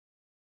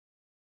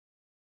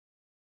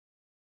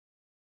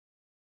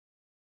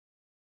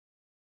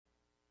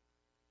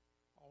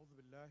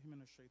بالله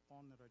من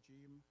الشيطان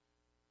الرجيم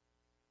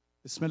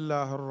بسم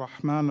الله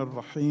الرحمن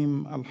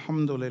الرحيم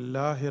الحمد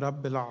لله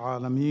رب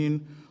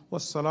العالمين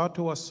والصلاة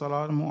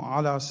والسلام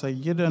على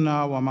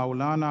سيدنا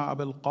ومولانا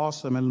أبي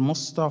القاسم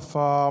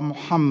المصطفى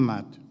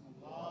محمد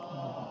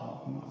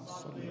اللهم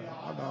صل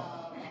على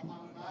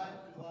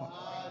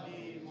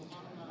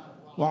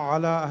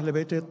وعلى أهل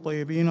بيت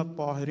الطيبين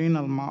الطاهرين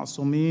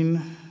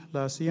المعصومين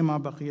لا سيما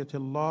بقية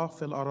الله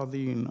في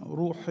الأراضين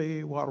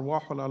روحي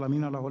وأرواح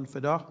العالمين له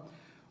الفداء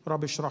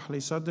رب اشرح لي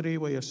صدري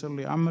ويسر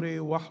لي أمري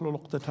واحلل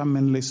عقدة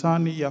من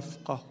لساني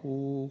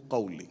يفقهوا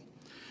قولي.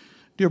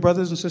 Dear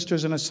brothers and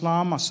sisters in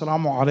Islam,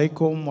 Assalamu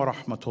alaikum wa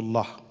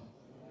rahmatullah.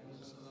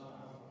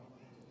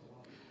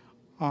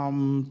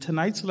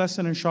 Tonight's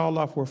lesson,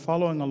 inshallah, if we're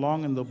following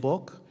along in the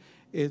book,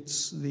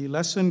 it's the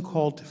lesson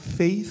called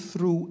Faith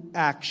Through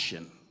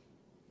Action.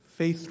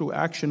 Faith through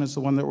action is the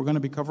one that we're going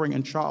to be covering,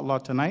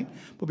 inshallah, tonight.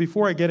 But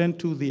before I get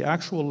into the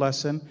actual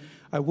lesson,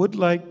 I would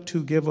like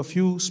to give a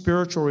few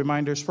spiritual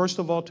reminders, first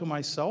of all to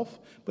myself,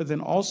 but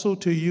then also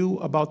to you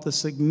about the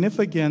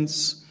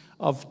significance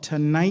of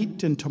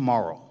tonight and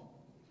tomorrow.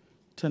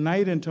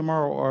 Tonight and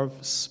tomorrow are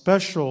of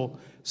special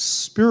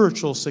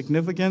spiritual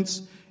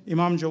significance.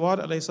 Imam Jawad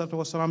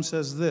ﷺ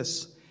says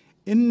this,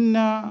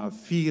 Inna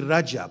fi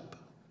Rajab,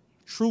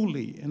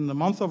 truly in the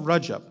month of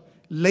Rajab,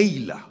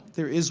 Layla,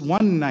 there is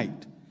one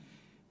night,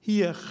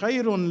 Hiya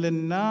khayrun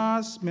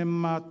linnas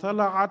mimma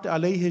tala'at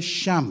alayhi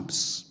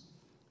shams.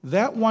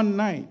 That one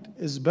night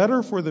is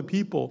better for the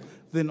people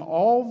than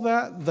all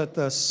that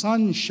the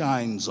sun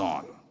shines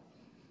on.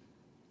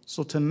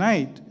 So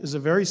tonight is a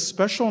very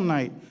special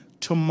night.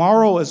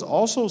 Tomorrow is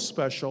also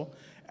special.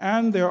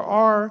 And there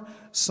are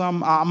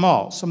some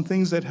a'mal, some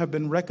things that have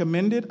been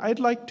recommended. I'd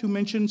like to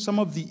mention some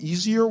of the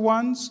easier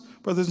ones.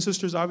 Brothers and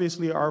sisters,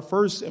 obviously our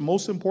first and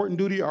most important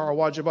duty are our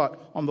wajibat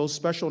on those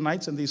special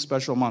nights and these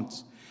special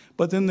months.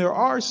 But then there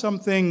are some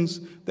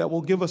things that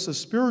will give us a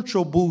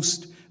spiritual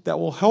boost that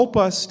will help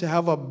us to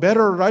have a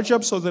better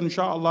Rajab, so that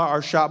inshallah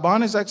our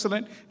Sha'ban is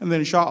excellent, and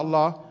then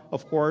inshallah,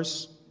 of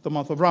course, the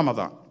month of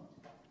Ramadan.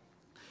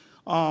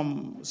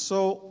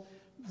 So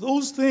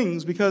those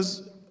things,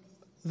 because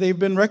they've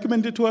been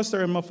recommended to us,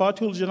 they're in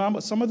Mafatihul Janah,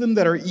 but some of them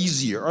that are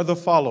easier are the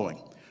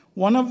following.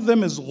 One of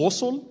them is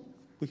ghusl.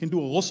 We can do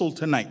a ghusl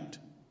tonight.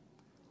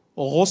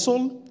 A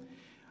ghusl.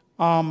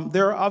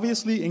 There are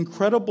obviously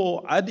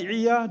incredible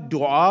ad'iyah,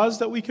 du'as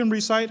that we can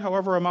recite,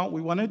 however amount we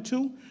wanted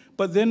to.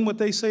 But then what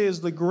they say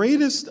is the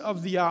greatest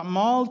of the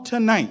a'mal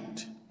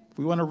tonight, if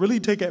we want to really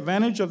take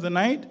advantage of the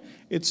night,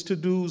 it's to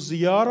do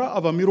ziyarah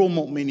of Amirul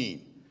Mu'mineen.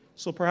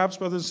 So perhaps,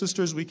 brothers and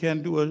sisters, we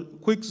can do a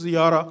quick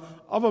ziyarah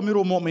of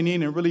Amirul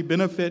Mu'mineen and really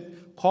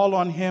benefit, call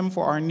on him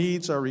for our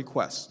needs, our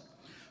requests.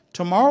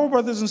 Tomorrow,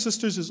 brothers and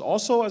sisters, is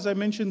also, as I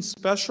mentioned,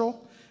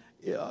 special.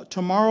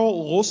 Tomorrow,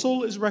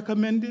 ghusl is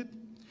recommended.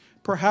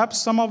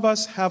 Perhaps some of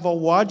us have a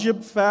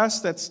wajib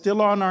fast that's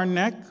still on our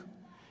neck.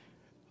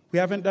 We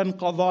haven't done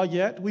qadha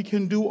yet. We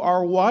can do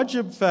our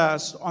wajib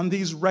fast on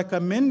these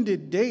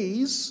recommended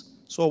days.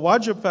 So a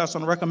wajib fast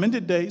on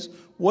recommended days.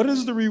 What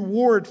is the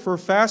reward for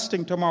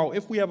fasting tomorrow?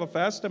 If we have a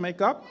fast to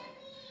make up,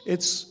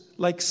 it's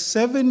like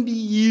 70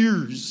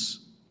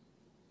 years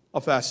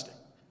of fasting.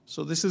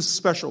 So this is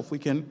special if we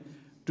can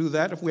do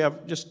that, if we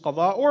have just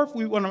qadha, or if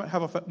we want to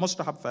have a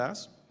mustahab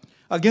fast.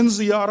 Again,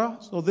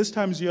 ziyarah. So this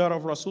time ziyarah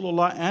of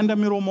Rasulullah and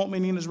Amirul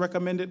Mu'mineen is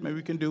recommended. Maybe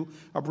we can do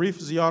a brief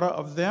ziyarah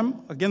of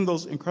them. Again,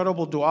 those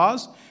incredible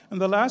du'as.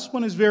 And the last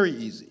one is very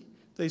easy.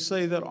 They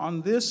say that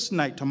on this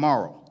night,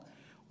 tomorrow,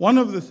 one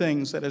of the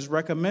things that is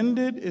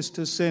recommended is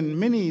to send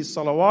many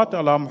salawat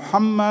ala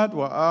Muhammad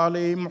wa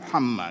ali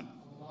Muhammad.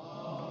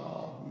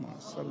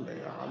 Allahumma salli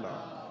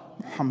ala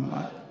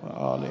Muhammad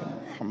wa ali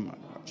Muhammad.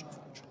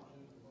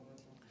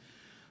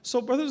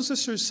 So, brothers and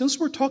sisters, since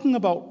we're talking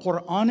about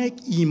Quranic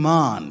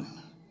iman,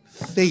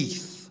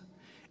 faith,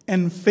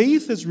 and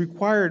faith is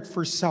required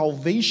for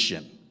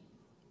salvation,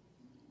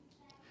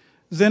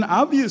 then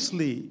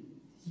obviously,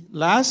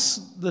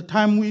 the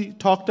time we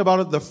talked about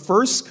it, the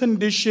first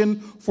condition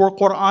for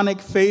Quranic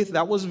faith,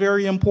 that was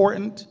very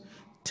important.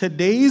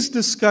 Today's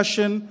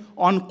discussion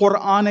on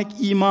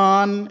Quranic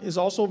iman is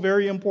also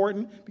very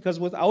important, because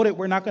without it,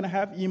 we're not going to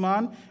have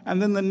iman.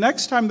 And then the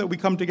next time that we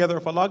come together,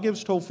 if Allah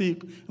gives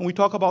tawfiq, and we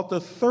talk about the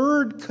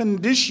third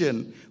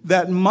condition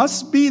that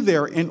must be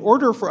there in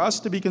order for us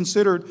to be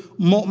considered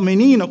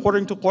mu'mineen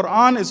according to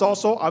Quran, is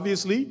also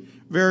obviously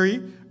very,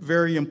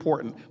 very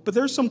important. But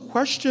there's some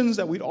questions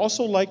that we'd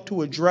also like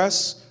to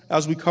address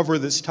as we cover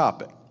this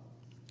topic.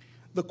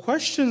 The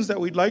questions that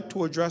we'd like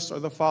to address are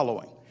the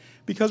following.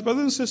 Because,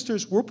 brothers and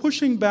sisters, we're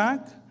pushing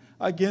back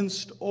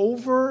against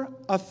over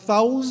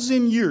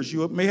 1,000 years,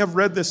 you may have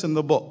read this in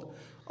the book,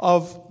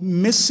 of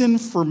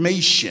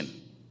misinformation,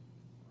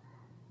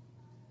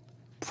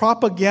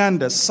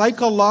 propaganda,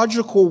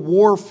 psychological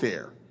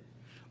warfare.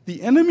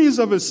 The enemies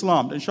of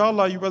Islam,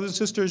 inshallah, you brothers and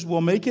sisters,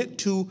 will make it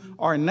to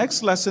our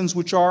next lessons,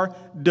 which are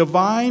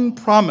divine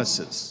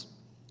promises.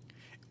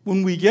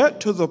 When we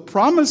get to the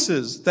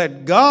promises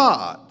that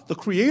God, the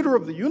creator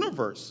of the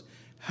universe,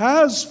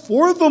 has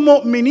for the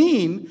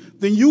mu'mineen,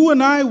 then you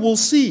and I will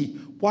see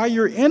why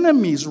your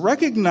enemies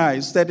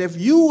recognize that if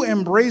you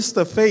embrace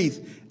the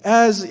faith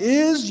as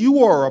is,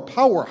 you are a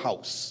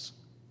powerhouse.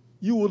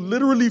 You will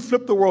literally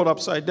flip the world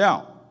upside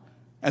down.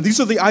 And these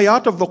are the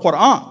ayat of the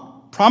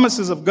Quran,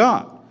 promises of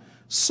God.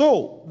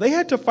 So they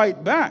had to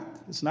fight back.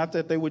 It's not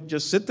that they would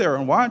just sit there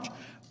and watch.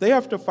 They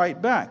have to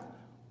fight back.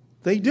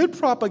 They did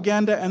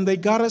propaganda and they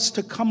got us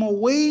to come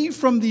away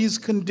from these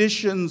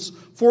conditions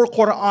for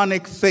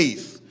Quranic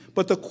faith.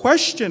 But the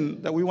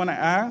question that we want to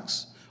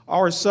ask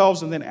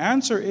ourselves and then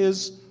answer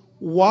is,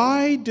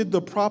 why did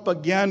the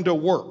propaganda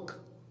work?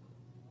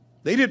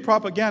 They did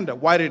propaganda.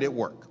 Why did it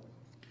work?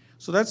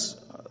 So that's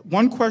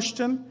one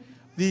question.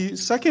 The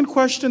second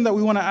question that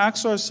we want to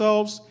ask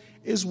ourselves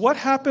is, what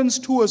happens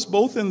to us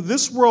both in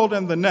this world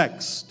and the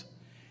next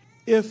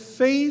if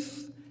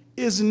faith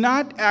is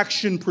not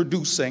action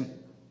producing?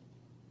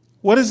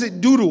 What does it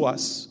do to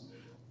us?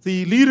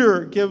 The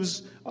leader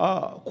gives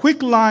a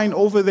quick line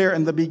over there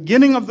in the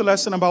beginning of the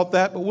lesson about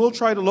that, but we'll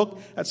try to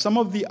look at some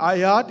of the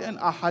ayat and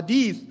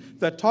ahadith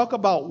that talk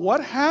about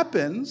what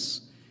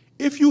happens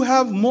if you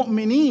have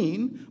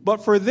mu'mineen,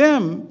 but for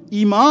them,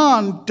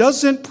 iman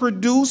doesn't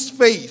produce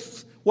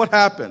faith. What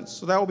happens?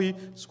 So that will be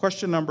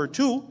question number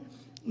 2.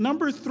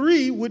 Number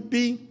 3 would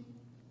be,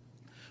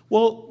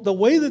 well, the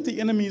way that the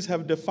enemies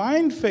have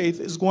defined faith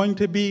is going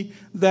to be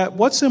that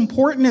what's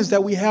important is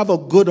that we have a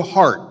good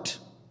heart.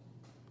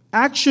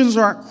 Actions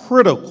aren't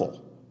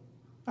critical.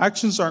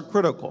 Actions aren't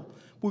critical.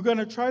 We're going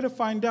to try to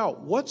find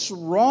out what's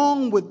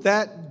wrong with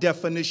that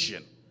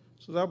definition.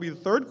 So that'll be the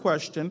third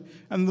question.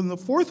 And then the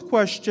fourth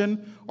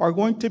question are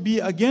going to be,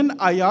 again,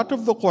 ayat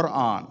of the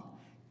Quran,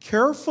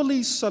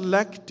 carefully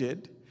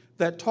selected,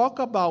 that talk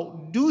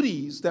about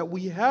duties that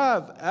we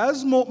have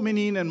as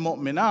mu'mineen and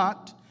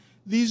mu'minat.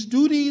 These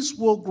duties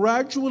will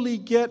gradually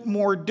get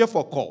more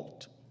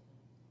difficult.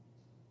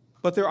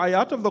 But they're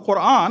ayat of the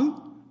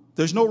Quran.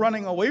 There's no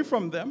running away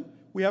from them.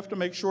 We have to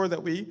make sure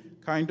that we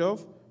kind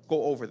of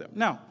go over them.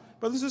 Now,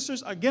 brothers and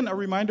sisters, again, a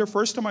reminder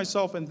first to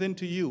myself and then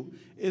to you,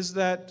 is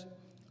that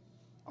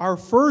our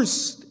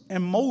first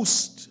and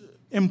most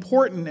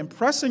important and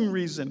pressing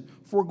reason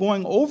for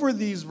going over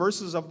these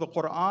verses of the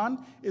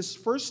Quran is,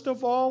 first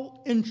of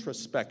all,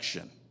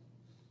 introspection.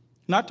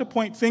 Not to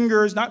point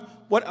fingers, not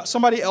what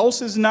somebody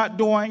else is not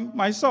doing.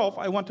 Myself,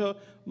 I want to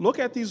look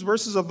at these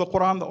verses of the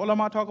Quran. The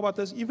ulama talk about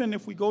this even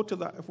if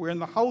we're in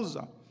the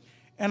Hawza.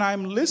 And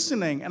I'm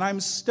listening and I'm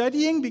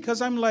studying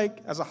because I'm like,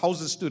 as a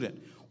Hawza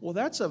student, well,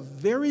 that's a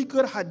very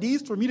good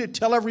hadith for me to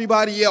tell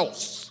everybody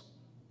else.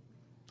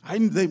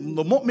 The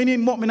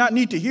mu'mineen mu'minat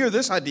need to hear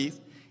this hadith.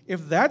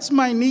 If that's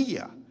my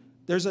niyyah,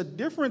 there's a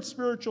different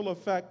spiritual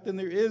effect than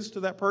there is to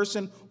that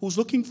person who's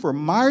looking for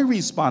my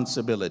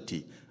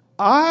responsibility.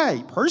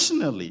 I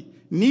personally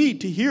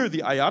need to hear the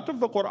ayat of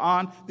the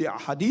Quran, the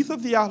hadith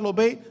of the Ahlul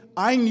Bayt.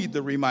 I need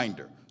the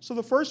reminder. So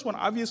the first one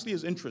obviously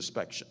is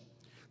introspection.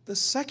 The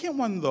second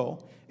one,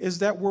 though, is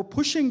that we're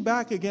pushing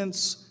back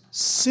against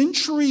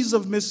centuries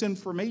of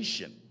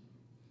misinformation.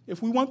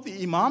 If we want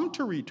the Imam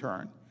to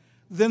return,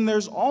 then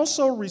there's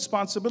also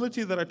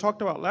responsibility that I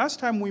talked about last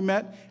time we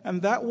met,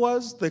 and that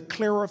was the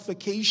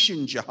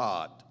clarification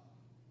jihad.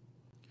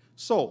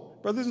 So,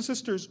 brothers and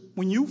sisters,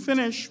 when you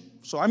finish,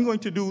 so I'm going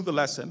to do the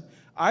lesson.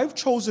 I've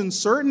chosen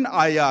certain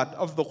ayat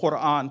of the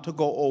Quran to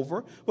go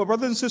over, but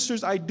brothers and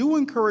sisters, I do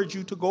encourage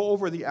you to go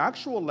over the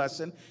actual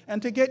lesson and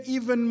to get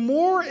even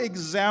more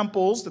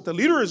examples that the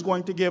leader is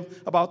going to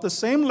give about the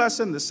same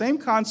lesson, the same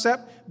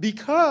concept,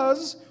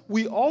 because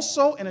we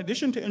also, in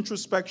addition to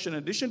introspection, in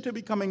addition to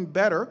becoming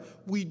better,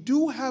 we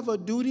do have a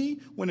duty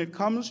when it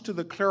comes to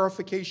the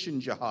clarification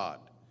jihad.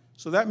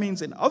 So that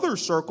means in other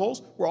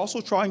circles, we're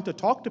also trying to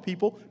talk to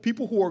people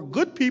who are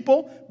good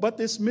people, but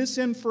this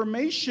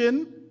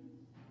misinformation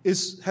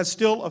has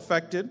still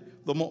affected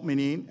the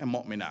mu'mineen and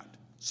mu'minat.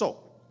 So,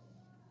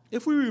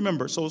 if we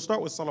remember, so we'll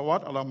start with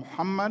salawat ala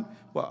Muhammad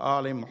wa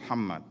ali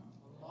Muhammad.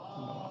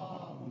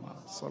 Allahumma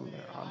salli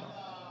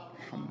ala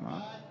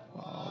Muhammad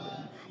wa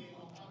ali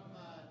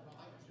Muhammad.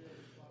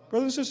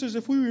 Brothers and sisters,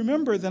 if we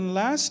remember, then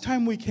last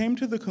time we came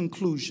to the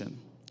conclusion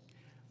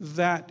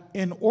that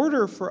in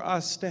order for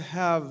us to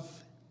have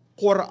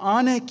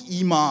Quranic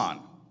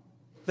iman,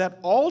 that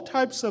all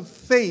types of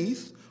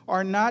faith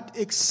are not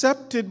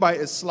accepted by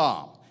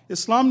Islam.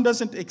 Islam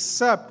doesn't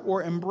accept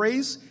or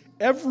embrace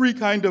every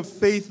kind of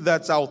faith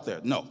that's out there.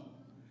 No.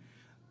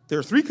 There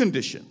are 3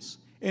 conditions.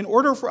 In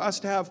order for us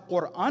to have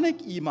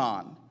Quranic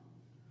iman,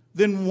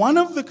 then one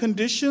of the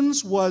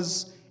conditions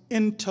was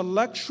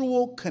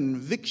intellectual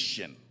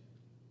conviction.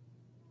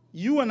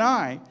 You and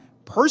I,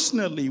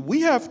 personally,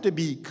 we have to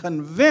be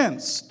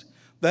convinced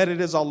that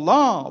it is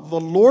Allah, the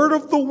Lord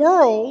of the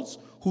worlds,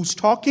 who's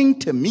talking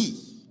to me.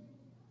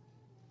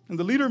 And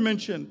the leader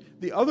mentioned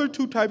the other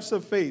 2 types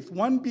of faith,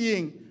 one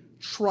being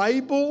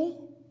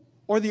tribal,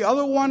 or the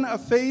other one a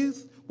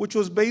faith which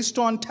was based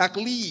on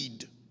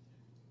taqleed.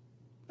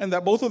 And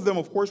that both of them,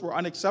 of course, were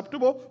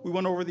unacceptable. We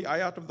went over the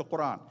ayat of the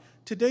Quran.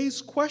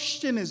 Today's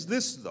question is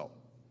this, though.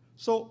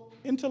 So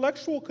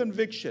intellectual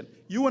conviction.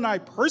 You and I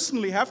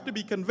personally have to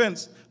be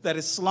convinced that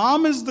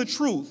Islam is the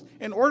truth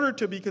in order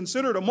to be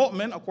considered a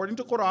mu'min according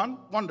to Quran.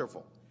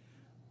 Wonderful.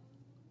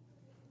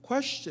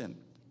 Question,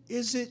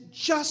 is it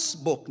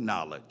just book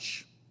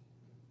knowledge?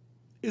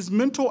 Is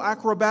mental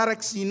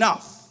acrobatics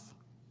enough?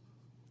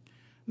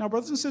 Now,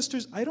 brothers and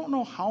sisters, I don't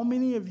know how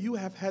many of you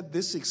have had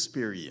this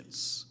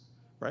experience,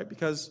 right?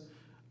 Because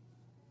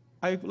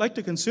I like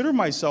to consider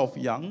myself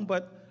young,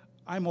 but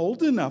I'm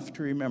old enough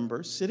to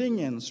remember sitting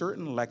in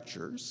certain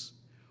lectures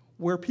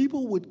where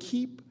people would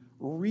keep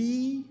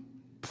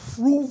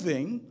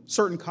reproving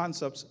certain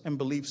concepts and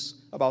beliefs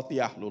about the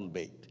Ahlul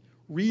Bayt,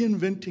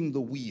 reinventing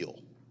the wheel,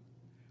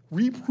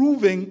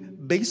 reproving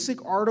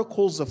basic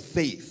articles of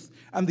faith.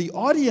 And the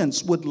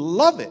audience would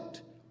love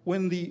it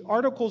when the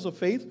articles of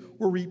faith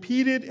were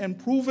repeated and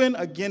proven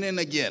again and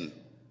again.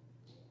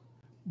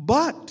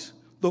 But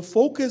the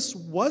focus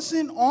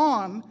wasn't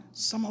on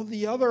some of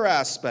the other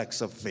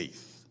aspects of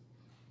faith.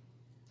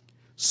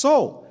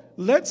 So,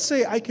 let's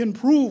say I can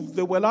prove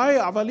the Walaya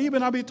of Ali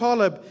bin Abi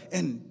Talib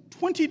in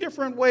 20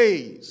 different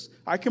ways.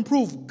 I can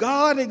prove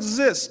God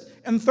exists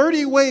in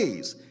 30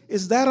 ways.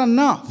 Is that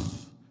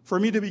enough for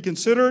me to be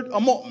considered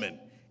a mu'min?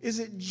 Is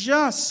it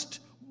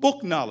just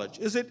book knowledge?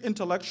 Is it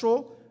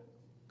intellectual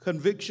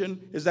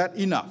conviction? Is that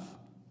enough?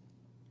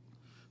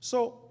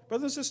 So,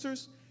 brothers and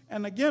sisters,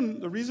 and again,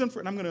 the reason for,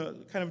 and I'm going to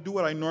kind of do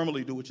what I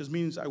normally do, which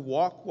means I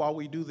walk while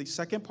we do the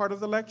second part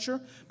of the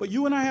lecture. But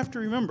you and I have to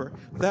remember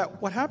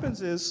that what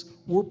happens is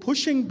we're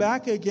pushing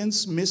back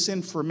against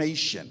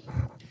misinformation.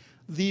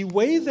 The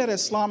way that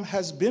Islam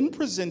has been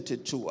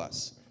presented to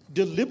us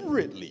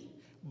deliberately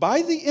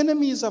by the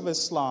enemies of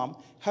Islam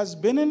has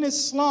been an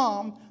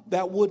Islam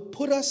that would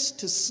put us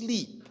to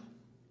sleep.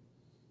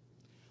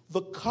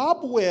 The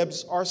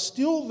cobwebs are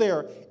still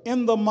there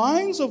in the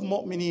minds of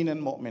mu'mineen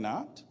and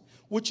mu'minat,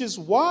 which is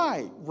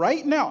why,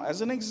 right now,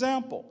 as an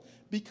example,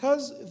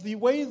 because the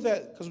way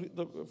that, because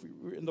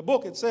in the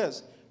book it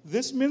says,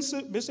 this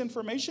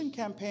misinformation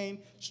campaign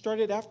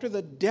started after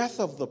the death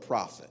of the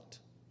Prophet.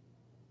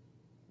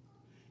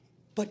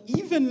 But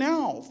even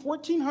now,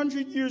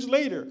 1,400 years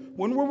later,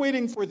 when we're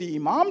waiting for the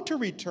Imam to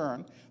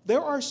return,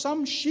 there are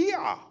some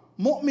Shia,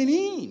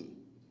 mu'mineen,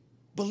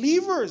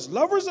 believers,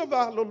 lovers of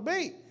Ahlul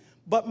Bayt.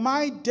 But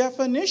my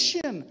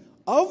definition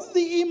of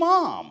the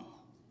Imam,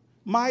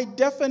 my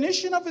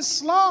definition of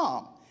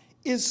Islam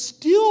is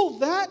still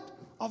that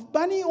of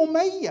Bani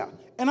Umayyah,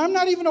 and I'm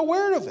not even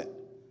aware of it.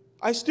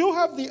 I still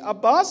have the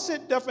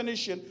Abbasid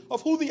definition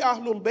of who the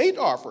Ahlul Bayt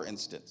are, for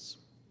instance.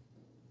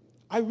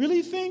 I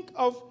really think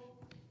of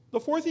the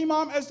fourth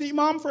Imam as the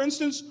Imam, for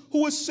instance,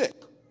 who was sick.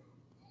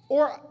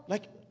 Or,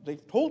 like they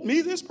told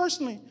me this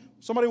personally,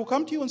 somebody will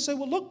come to you and say,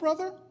 well, look,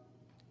 brother,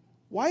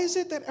 why is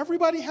it that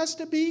everybody has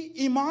to be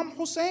Imam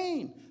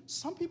Hussein?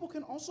 Some people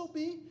can also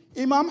be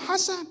Imam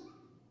Hassan.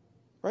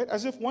 Right?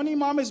 As if one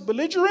Imam is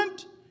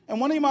belligerent and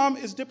one Imam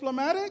is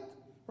diplomatic,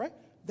 right?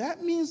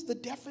 That means the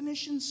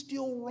definition's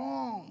still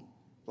wrong.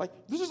 Like,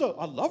 this is a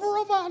lover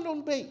of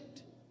Ahlul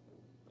Bayt.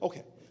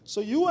 Okay, so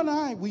you and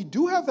I, we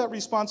do have that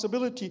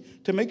responsibility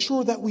to make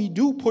sure that we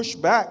do push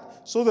back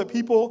so that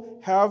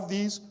people have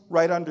these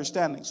right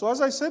understandings. So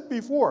as I said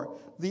before,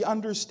 the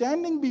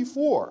understanding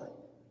before,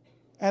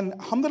 and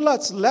alhamdulillah,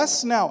 it's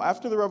less now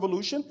after the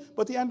revolution,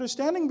 but the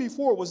understanding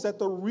before was that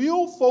the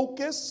real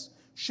focus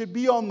should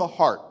be on the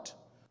heart.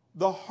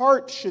 The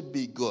heart should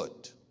be good.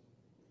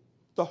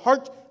 The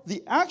heart,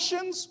 the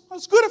actions, well,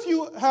 it's good if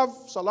you have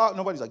salah,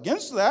 nobody's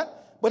against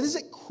that, but is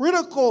it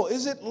critical?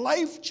 Is it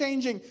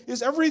life-changing?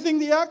 Is everything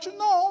the action?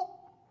 No.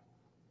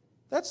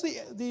 That's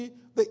the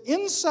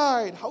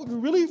inside, how you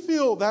really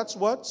feel, that's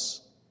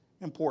what's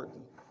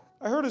important.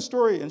 I heard a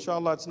story,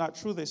 inshallah, it's not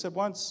true. They said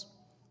once,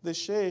 this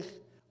sheikh,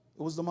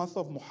 it was the month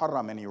of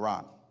Muharram in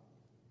Iran.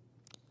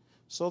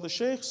 So the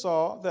sheikh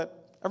saw that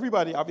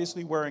everybody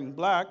obviously wearing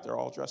black, they're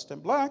all dressed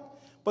in black,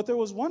 but there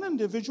was one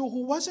individual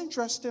who wasn't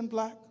dressed in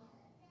black.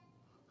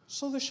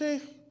 So the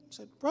sheikh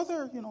said,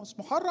 brother, it's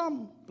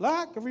Muharram,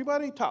 black,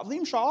 everybody,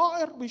 ta'zim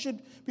sha'air, we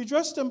should be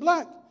dressed in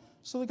black.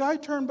 So the guy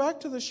turned back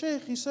to the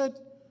sheikh, he said,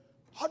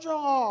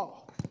 Haja,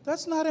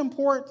 that's not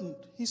important.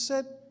 He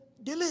said,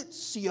 Dilit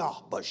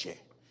siyah bashe.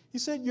 He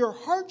said, your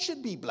heart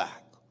should be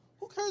black.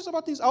 Who cares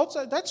about these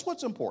outside? That's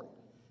what's important,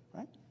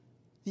 right?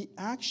 The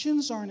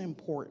actions aren't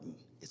important.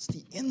 It's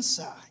the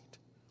inside.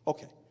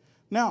 Okay,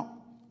 now,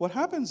 what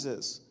happens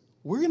is,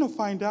 we're going to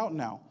find out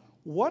now,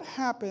 what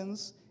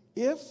happens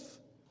if,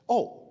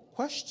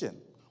 question.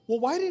 Well,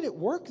 why did it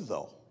work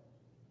though?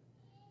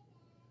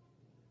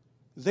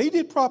 They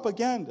did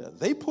propaganda.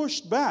 They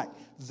pushed back.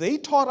 They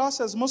taught us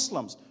as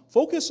Muslims,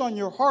 focus on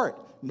your heart.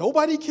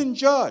 Nobody can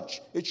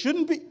judge. It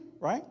shouldn't be,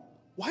 right?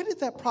 Why did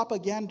that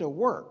propaganda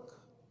work?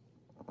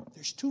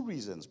 There's two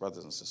reasons,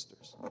 brothers and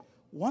sisters.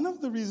 One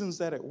of the reasons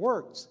that it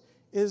works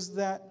is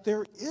that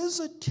there is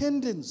a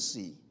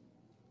tendency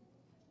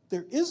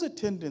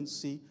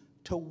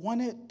to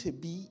want it to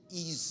be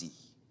easy.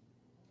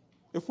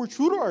 If we're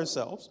true to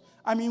ourselves,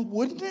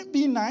 wouldn't it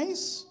be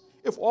nice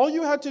if all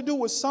you had to do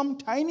was some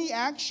tiny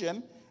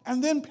action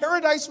and then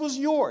paradise was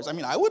yours?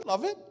 I would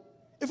love it.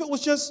 if it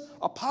was just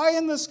a pie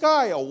in the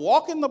sky, a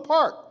walk in the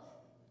park,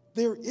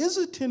 there is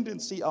a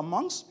tendency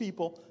amongst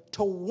people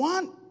to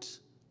want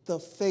the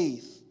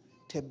faith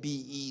to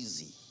be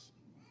easy.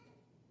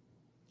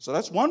 So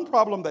that's one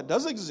problem that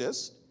does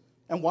exist,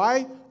 and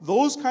why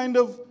those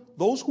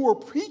who are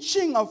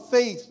preaching of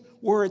faith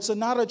where it's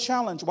not a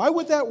challenge, why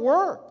would that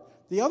work?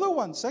 The other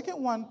one,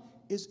 second one,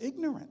 is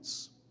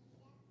ignorance.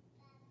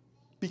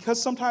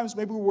 Because sometimes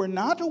maybe we're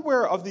not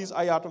aware of these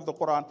ayat of the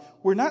Quran,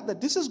 we're not,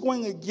 that this is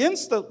going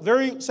against the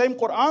very same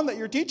Quran that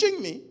you're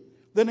teaching me,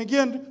 then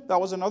again, that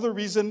was another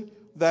reason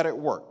that it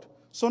worked.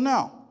 So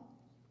now,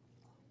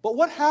 but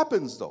what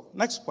happens though?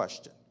 Next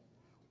question.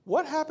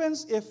 What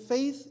happens if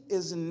faith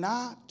is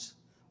not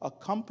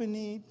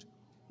accompanied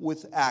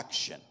with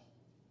action?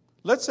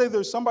 Let's say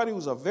there's somebody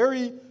who's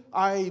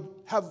I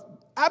have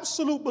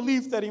absolute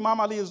belief that Imam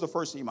Ali is the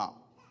first Imam.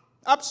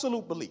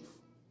 Absolute belief.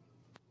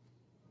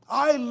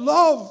 I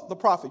love the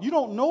Prophet. You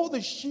don't know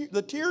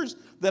the tears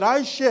that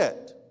I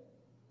shed.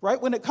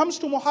 Right? When it comes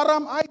to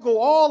Muharram, I go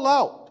all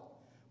out.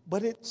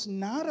 But it's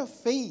not a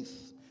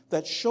faith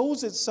that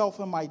shows itself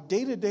in my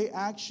day-to-day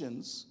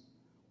actions.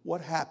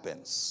 What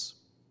happens?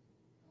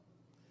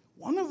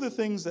 One of the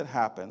things that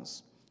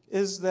happens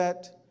is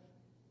that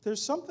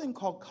there's something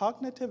called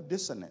cognitive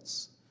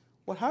dissonance.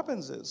 What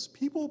happens is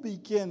people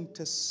begin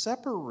to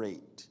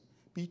separate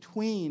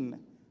between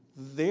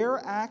their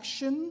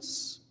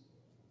actions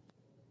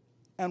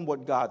and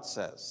what God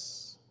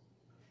says.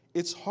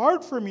 It's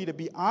hard for me to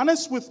be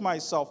honest with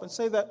myself and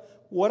say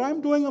that what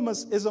I'm doing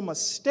is a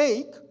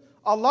mistake.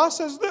 Allah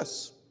says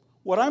this.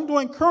 What I'm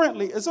doing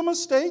currently is a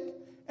mistake,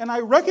 and I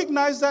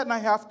recognize that and I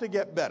have to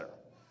get better.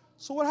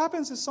 So what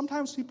happens is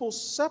sometimes people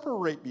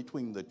separate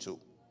between the two.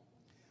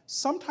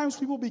 Sometimes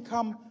people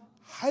become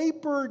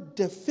hyper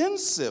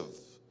defensive,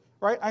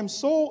 right? It's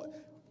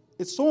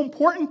so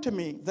important to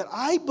me that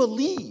I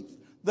believe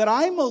that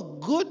I'm a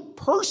good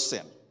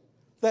person,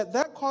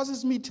 that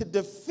causes me to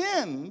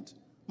defend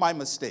my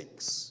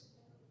mistakes.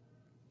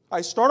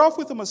 I start off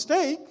with a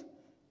mistake,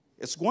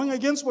 it's going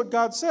against what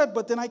God said,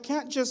 but then I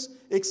can't just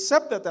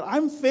accept that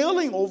I'm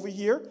failing over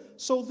here.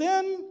 So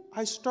then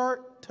I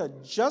start to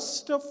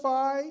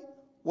justify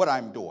what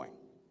I'm doing.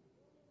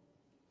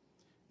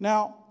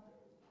 Now,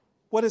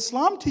 what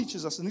Islam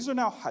teaches us, and these are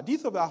now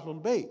hadith of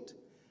Ahlul Bayt,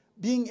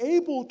 being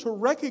able to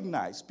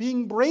recognize,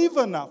 being brave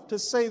enough to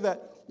say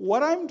that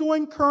what I'm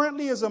doing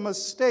currently is a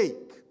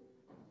mistake.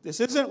 This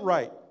isn't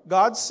right.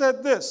 God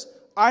said this.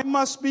 I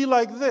must be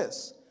like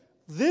this.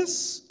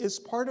 This is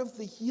part of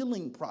the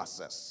healing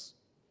process.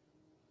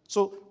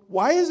 So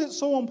why is it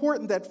so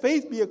important that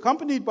faith be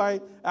accompanied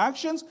by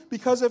actions?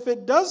 Because if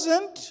it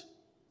doesn't,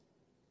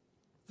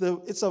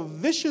 it's a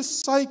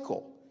vicious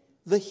cycle.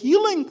 The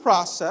healing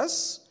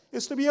process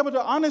is to be able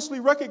to honestly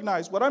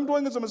recognize what I'm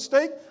doing is a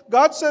mistake.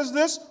 God says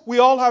this, we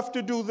all have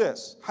to do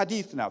this.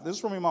 Hadith now. This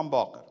is from Imam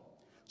Baqir.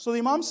 So the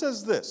Imam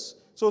says this.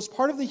 So it's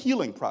part of the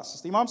healing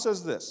process. The Imam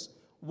says this.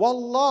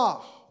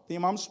 Wallah. The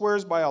Imam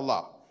swears by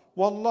Allah.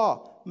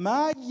 Wallah.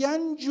 Ma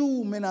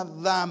yanju min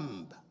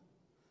al-dhamb.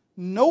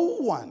 No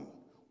one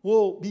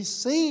will be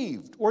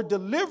saved or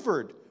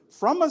delivered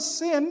from a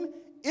sin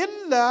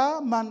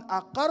illa man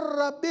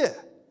aqarra bih,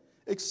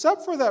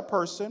 except for that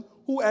person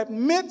who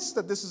admits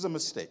that this is a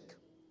mistake.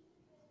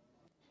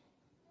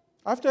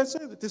 I have to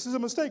say that this is a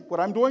mistake.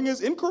 What I'm doing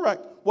is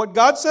incorrect. What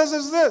God says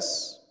is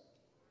this.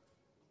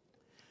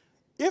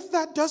 If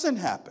that doesn't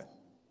happen,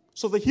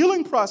 so the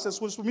healing process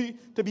was for me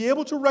to be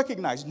able to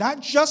recognize,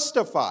 not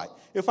justify.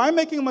 If I'm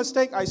making a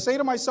mistake, I say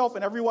to myself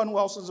and everyone who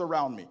else is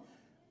around me,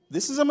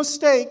 this is a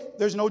mistake,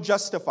 there's no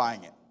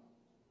justifying it.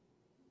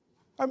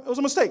 It was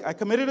a mistake. I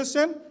committed a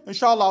sin,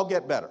 inshallah I'll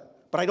get better.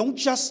 But I don't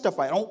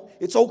justify it.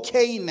 It's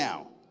okay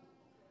now.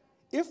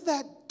 If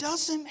that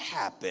doesn't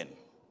happen,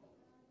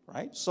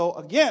 right? So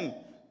again,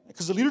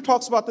 because the leader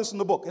talks about this in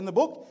the book. In the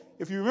book,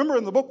 if you remember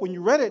in the book, when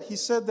you read it, he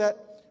said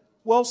that,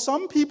 well,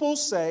 some people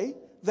say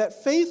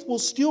that faith will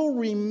still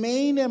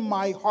remain in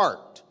my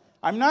heart.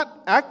 I'm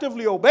not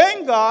actively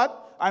obeying God.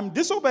 I'm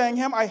disobeying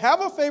him. I have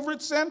a favorite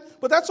sin,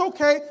 but that's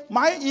okay.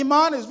 My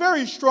iman is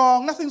very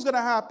strong. Nothing's going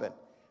to happen.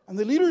 And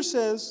the leader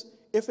says,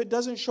 if it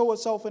doesn't show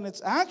itself in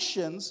its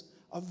actions,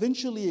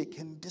 eventually it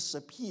can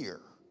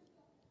disappear.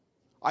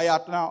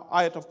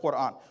 Ayat of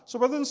Quran. So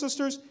brothers and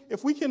sisters,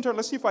 if we can turn,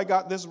 let's see if I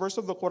got this verse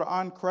of the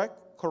Quran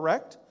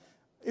correct.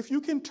 If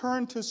you can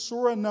turn to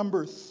surah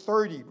number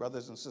 30,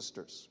 brothers and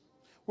sisters.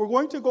 We're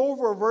going to go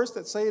over a verse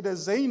that Sayyidah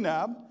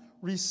Zainab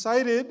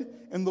recited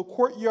in the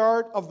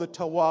courtyard of the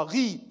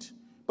Tawaghit.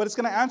 But it's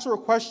going to answer a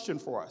question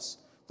for us.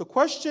 The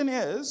question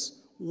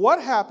is,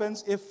 what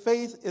happens if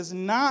faith is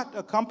not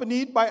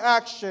accompanied by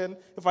action,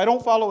 if I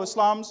don't follow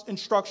Islam's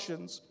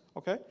instructions?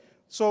 Okay?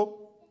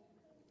 So,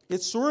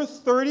 it's Surah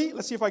 30.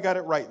 Let's see if I got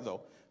it right,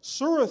 though.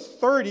 Surah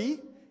 30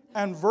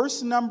 and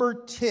verse number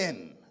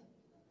 10.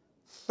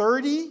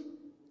 30,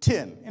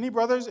 10. Any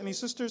brothers, any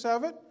sisters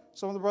have it?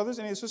 Some of the brothers,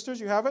 any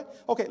sisters, you have it?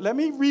 Okay, let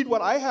me read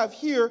what I have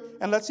here,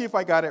 and let's see if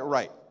I got it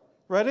right.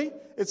 Ready?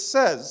 It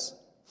says,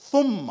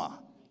 Thumma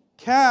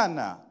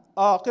kana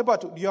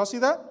aqibatu. Do y'all see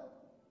that?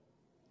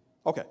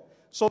 Okay.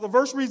 So the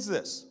verse reads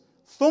this.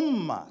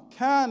 ثُمَّ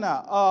كَانَ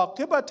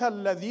عَاقِبَةَ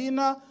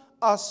الَّذِينَ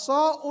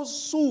أَسَاءُوا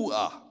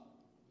السُّوءَ.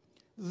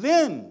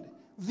 Then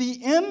the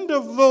end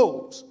of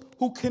those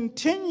who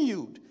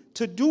continued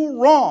to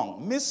do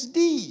wrong,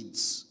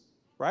 misdeeds,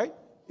 right?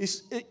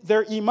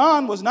 Their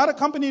iman was not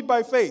accompanied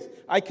by faith.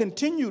 I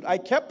continued, I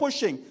kept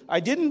pushing.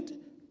 I didn't,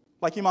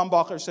 like Imam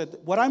Baqir said,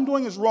 what I'm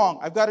doing is wrong.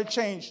 I've got to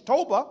change.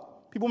 Tawbah.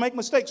 People make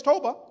mistakes.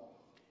 Tawbah.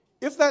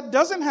 If that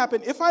doesn't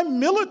happen, if I'm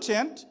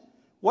militant,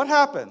 what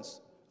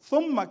happens?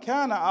 ثُمَّ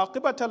كَانَ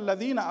عَاقِبَةَ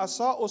الَّذِينَ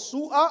أَسَاءُوا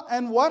السُّوءَ.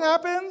 And what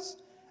happens?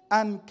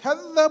 أَنْ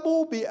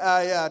كَذَّبُوا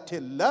بِآيَاتِ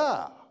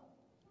اللَّهِ.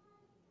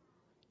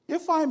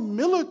 If I'm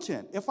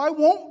militant, if I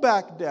won't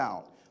back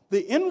down,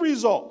 the end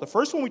result, the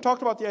first one we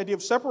talked about the idea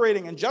of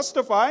separating and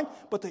justifying,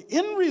 but the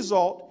end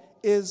result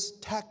is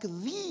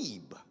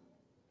takdhib.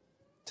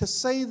 To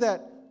say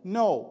that,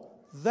 no,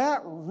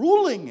 that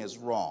ruling is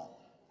wrong.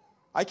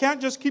 I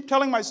can't just keep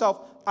telling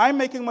myself, I'm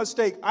making a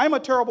mistake, I'm a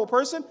terrible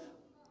person.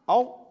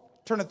 I'll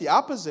turn it the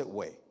opposite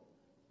way.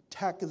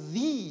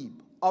 Takdhib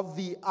of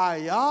the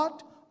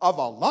ayat of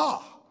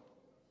Allah.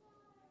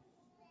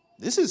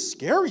 This is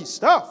scary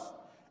stuff.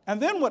 And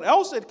then what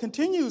else? It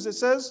continues, it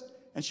says,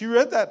 and she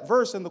read that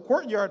verse in the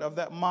courtyard of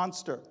that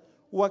monster.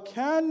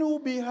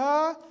 وَكَانُوا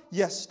بِهَا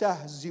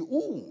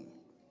يَسْتَهْزِئُونَ.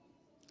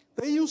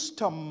 They used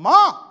to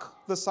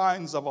mock the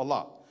signs of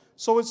Allah.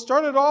 So it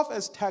started off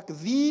as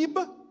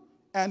takdhib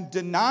and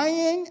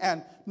denying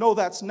and no,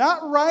 that's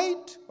not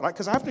right,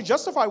 because I have to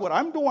justify what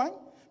I'm doing,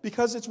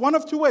 because it's one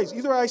of two ways.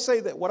 Either I say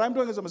that what I'm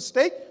doing is a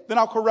mistake, then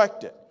I'll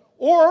correct it.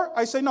 Or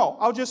I say, no,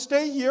 I'll just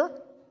stay here,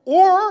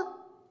 or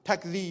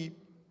takdhib.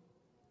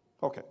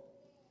 Okay.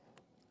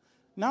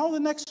 Now the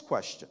next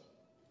question.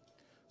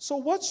 So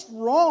what's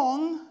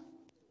wrong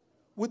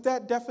with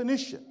that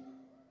definition?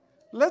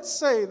 Let's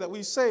say that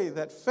we say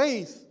that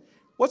faith,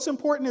 what's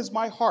important is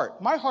my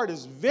heart. My heart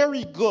is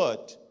very good.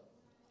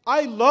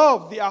 I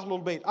love the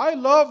Ahlul Bayt. I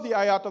love the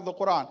ayat of the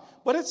Quran.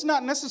 But it's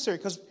not necessary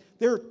because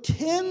there are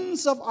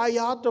tens of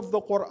ayat of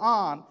the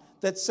Quran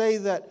that say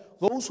that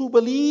those who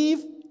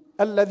believe,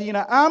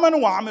 الَّذِينَ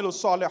آمَنُوا وَعَمِلُوا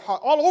الصَّالِحَاتِ,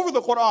 all over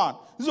the Quran.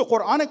 This is a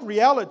Quranic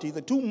reality.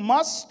 The two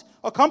must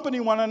accompany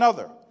one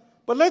another.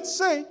 But let's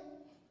say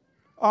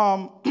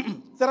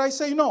that I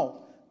say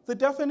no. The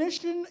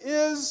definition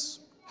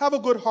is have a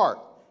good heart.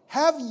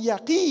 Have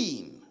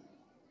yaqeen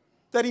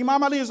that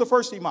Imam Ali is the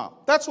first Imam.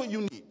 That's what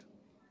you need.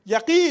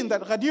 Yaqeen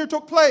that Ghadir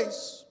took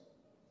place.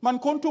 Man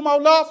kuntu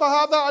mawla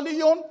fahadha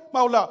aliyun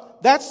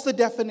mawla. That's the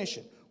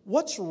definition.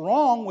 What's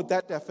wrong with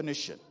that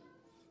definition?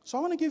 So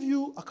I want to give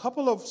you a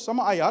couple of some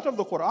ayat of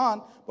the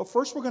Quran, but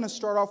first we're going to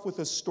start off with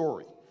a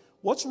story.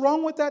 What's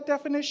wrong with that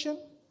definition?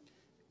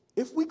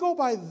 If we go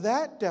by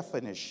that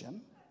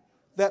definition,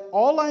 that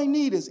all I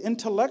need is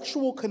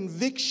intellectual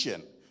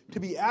conviction to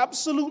be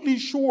absolutely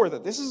sure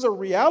that this is a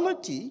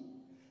reality,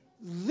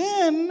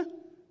 then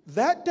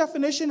that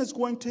definition is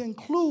going to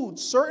include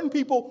certain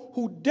people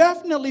who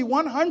definitely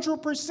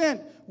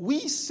 100%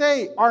 we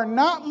say are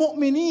not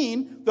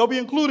mu'mineen. They'll be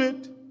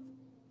included.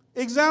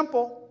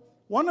 Example,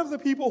 one of the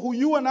people who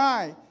you and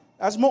I,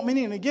 as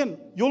mu'mineen, again,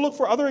 you'll look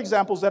for other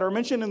examples that are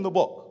mentioned in the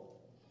book.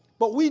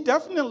 But we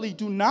definitely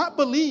do not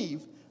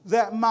believe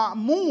that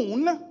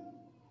Ma'mun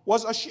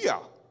was a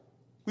Shia.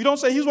 We don't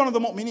say he's one of the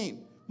mu'mineen.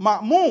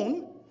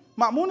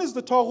 Ma'mun is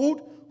the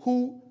Taghut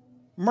who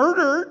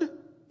murdered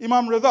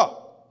Imam Rida.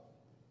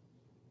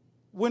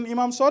 When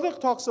Imam Sadiq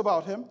talks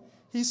about him,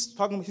 he's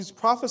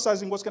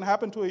prophesizing what's going to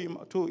happen to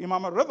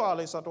Imam Rida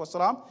alayhi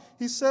wasalam.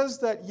 He says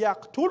that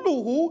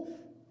yaqtuluhu,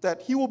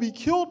 that he will be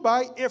killed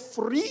by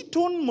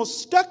ifritun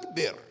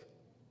mustakbir.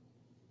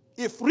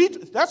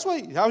 Ifrit, that's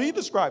how he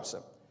describes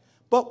him.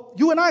 But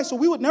you and I, so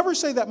we would never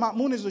say that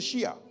Ma'mun is a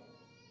Shia.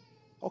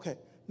 Okay,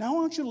 now I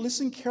want you to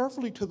listen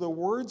carefully to the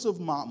words of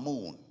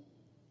Ma'mun.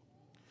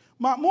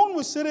 Ma'mun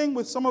was sitting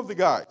with some of the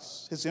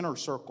guys, his inner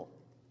circle.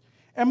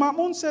 And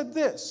Ma'mun said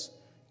this,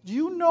 do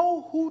you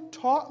know who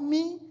taught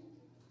me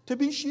to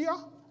be Shia?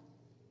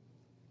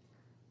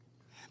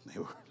 And they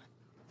were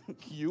like,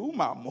 you,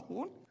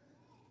 Ma'mun?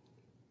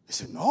 They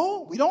said,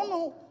 no, we don't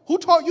know. Who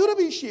taught you to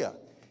be Shia?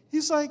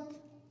 He's like,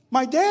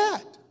 my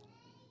dad,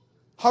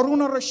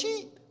 Harun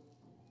al-Rashid.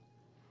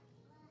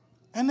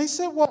 And they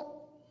said,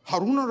 well,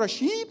 Harun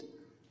al-Rashid?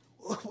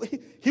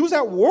 He was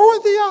at war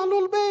with the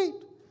Ahlul Bayt,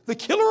 the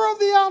killer of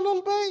the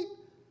Ahlul Bayt.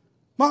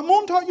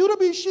 Ma'mun taught you to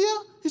be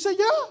Shia? He said,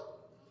 yeah.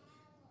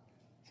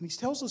 And he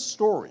tells a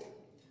story.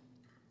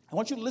 I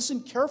want you to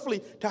listen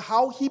carefully to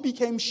how he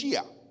became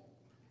Shia.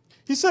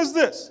 He says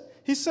this.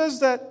 He says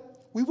that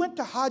we went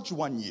to Hajj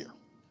one year.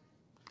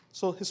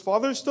 So his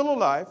father is still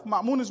alive.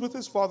 Ma'mun is with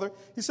his father.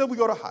 He said we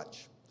go to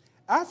Hajj.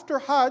 After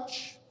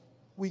Hajj,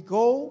 we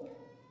go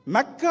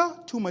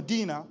Mecca to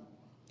Medina.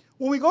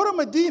 When we go to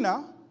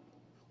Medina,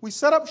 we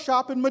set up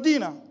shop in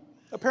Medina.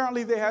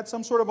 Apparently they had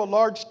some sort of a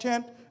large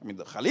tent. I mean,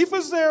 the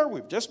Khalifa's there.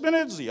 We've just been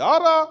at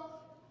Ziyarah.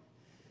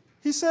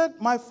 He said,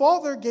 my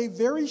father gave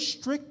very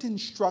strict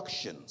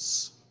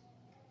instructions.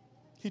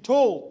 He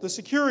told the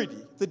security,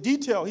 the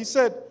detail. He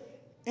said,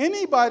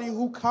 anybody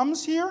who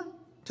comes here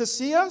to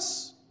see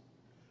us,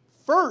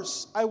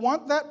 First, I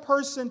want that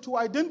person to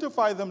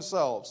identify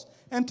themselves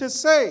and to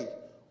say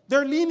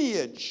their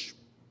lineage.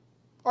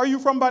 Are you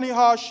from Bani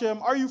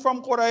Hashim? Are you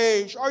from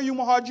Quraysh? Are you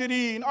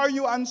Muhajirin? Are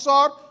you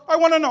Ansar? I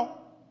want to know.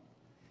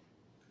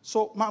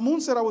 So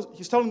Ma'mun said,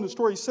 he's telling the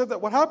story, he said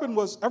that what happened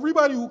was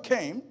everybody who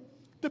came,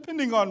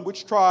 depending on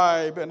which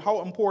tribe and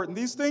how important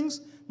these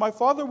things, my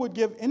father would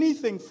give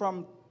anything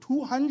from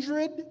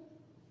 200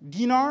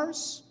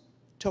 dinars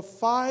to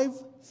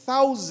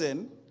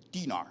 5,000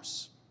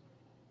 dinars.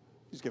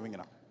 He's giving it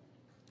up.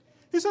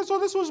 He said, so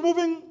this was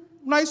moving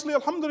nicely,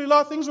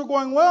 alhamdulillah, things were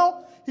going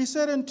well. He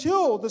said,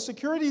 until the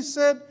security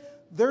said,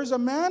 there's a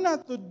man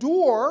at the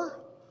door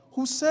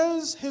who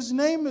says his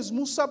name is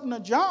Musa ibn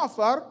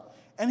Ja'far,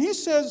 and he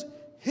says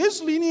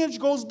his lineage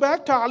goes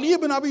back to Ali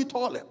ibn Abi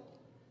Talib.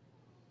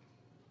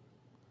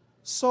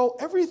 So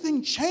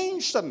everything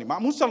changed suddenly.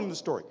 Ma'mun's telling the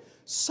story.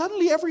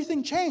 Suddenly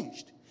everything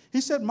changed.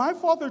 He said, my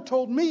father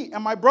told me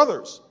and my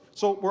brothers,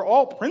 so we're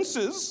all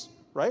princes,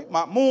 right?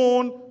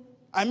 Ma'mun,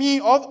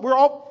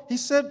 he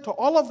said to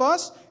all of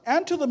us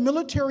and to the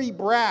military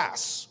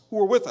brass who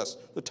were with us,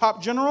 the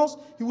top generals,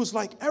 he was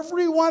like,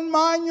 everyone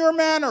mind your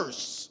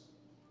manners.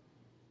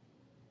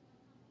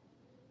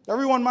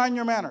 Everyone mind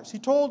your manners. He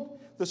told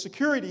the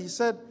security, he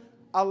said,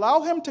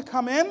 allow him to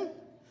come in,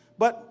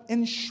 but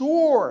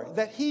ensure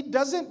that he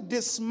doesn't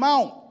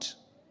dismount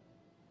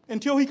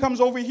until he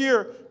comes over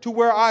here to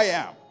where I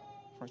am.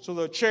 So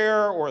the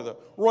chair or the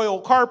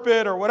royal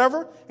carpet or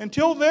whatever,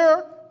 until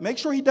there, make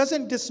sure he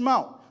doesn't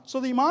dismount. So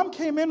the Imam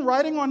came in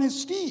riding on his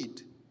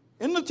steed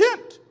in the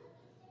tent.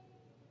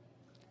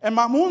 And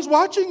Ma'mun's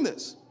watching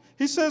this.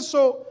 He says,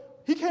 so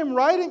he came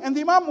riding, and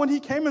the Imam, when he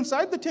came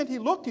inside the tent, he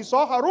looked, he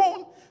saw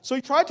Harun, so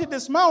he tried to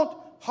dismount.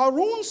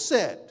 Harun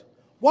said,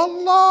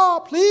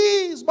 Wallah,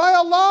 please, by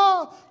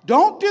Allah,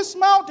 don't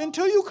dismount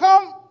until you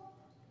come.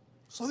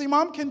 So the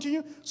Imam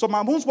continued. So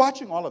Ma'mun's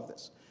watching all of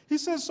this. He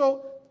says,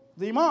 so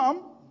the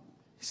Imam,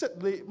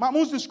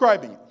 Ma'mun's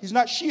describing it. He's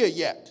not Shia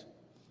yet.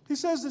 He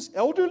says, this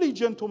elderly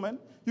gentleman,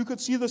 you could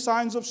see the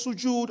signs of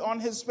sujood on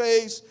his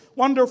face,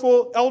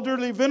 wonderful,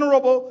 elderly,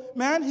 venerable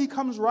man. He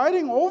comes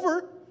riding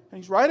over,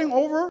 and he's riding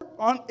over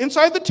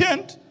inside the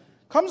tent,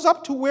 comes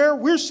up to where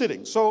we're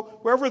sitting. So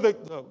wherever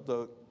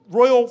the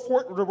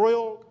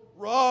royal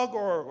rug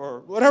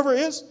or whatever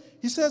is,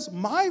 he says,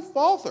 my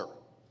father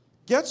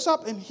gets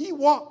up and he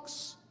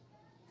walks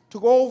to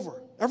go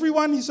over.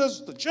 Everyone, he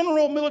says, the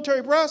general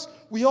military brass,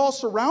 we all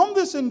surround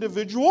this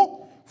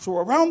individual. So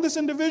around this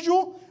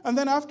individual, and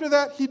then after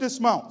that, he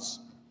dismounts.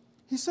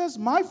 He says,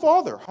 my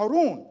father,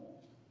 Harun,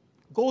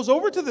 goes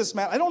over to this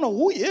man. I don't know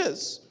who he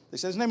is. They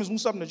say his name is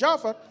Musa ibn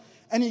Ja'far.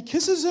 And he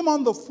kisses him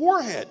on the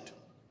forehead.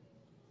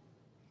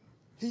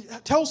 He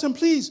tells him,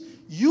 please,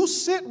 you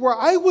sit where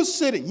I was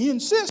sitting. He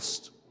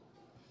insists.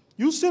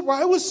 You sit where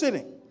I was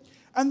sitting.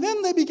 And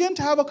then they begin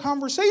to have a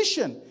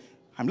conversation.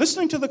 I'm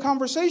listening to the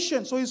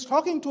conversation. So he's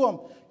talking to him.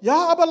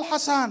 Ya Abul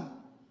Hasan,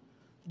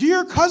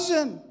 dear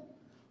cousin,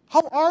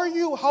 how are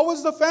you? How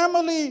is the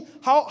family?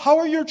 How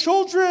are your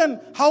children?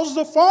 How's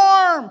the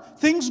farm?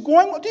 Things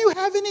going? Do you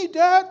have any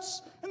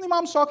debts? And the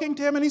Imam's talking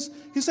to him, and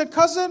he said,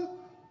 cousin,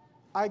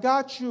 I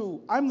got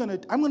you. I'm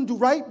gonna do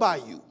right by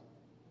you.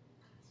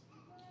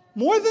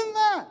 More than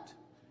that,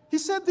 he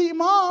said the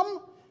Imam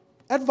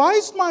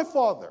advised my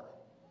father.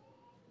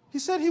 He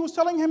said, he was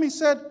telling him, he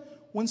said,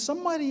 when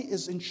somebody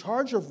is in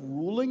charge of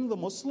ruling the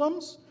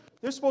Muslims,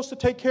 they're supposed to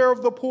take care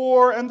of the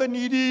poor and the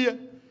needy.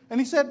 And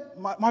he said,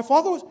 my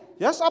father was,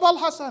 yes, Abul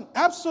Hasan,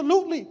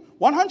 absolutely,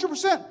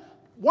 100%.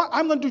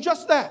 I'm going to do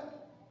just that.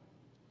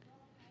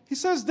 He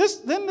says,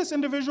 then this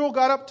individual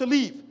got up to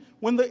leave.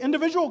 When the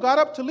individual got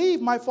up to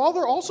leave, my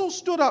father also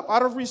stood up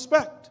out of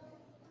respect.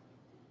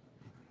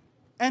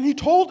 And he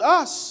told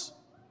us,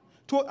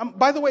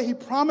 by the way, he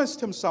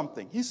promised him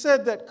something. He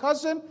said that,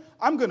 cousin,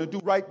 I'm going to do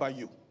right by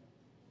you.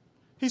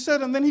 He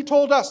said, and then he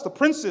told us, the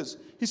princes,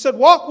 he said,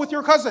 walk with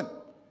your cousin.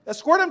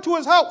 Escort him to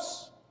his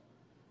house.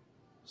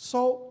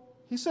 So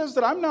he says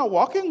that I'm now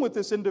walking with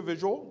this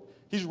individual.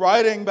 He's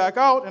riding back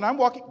out, and I'm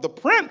walking. The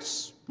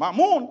prince,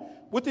 Ma'mun,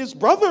 with his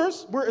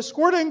brothers, we're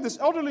escorting this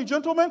elderly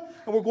gentleman,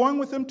 and we're going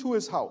with him to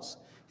his house.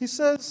 He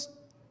says,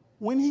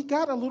 when he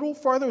got a little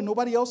farther and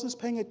nobody else is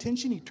paying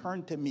attention, he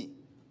turned to me.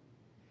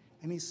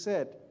 And he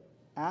said,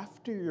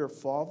 after your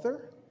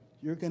father,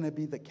 you're going to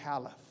be the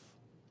caliph.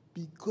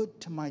 Be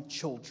good to my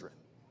children.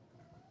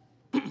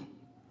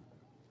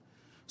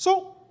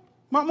 So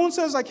Ma'mun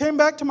says, I came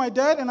back to my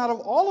dad, and out of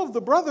all of the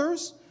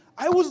brothers,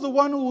 I was the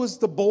one who was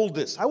the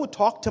boldest. I would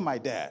talk to my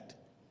dad.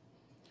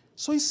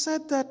 So he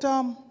said that,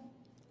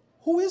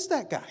 who is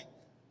that guy?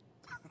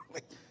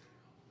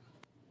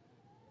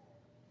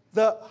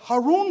 The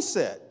Harun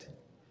said,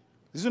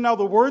 these are now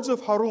the words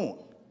of Harun.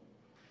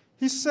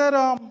 He said,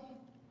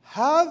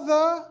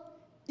 Hada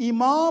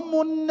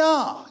Imamun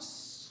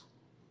Nas.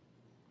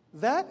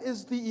 That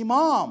is the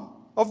Imam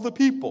of the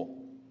people.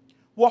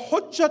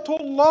 وَحُجَّةُ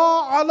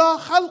اللَّهِ عَلَى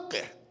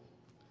خَلْقِهِ.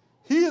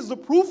 He is the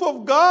proof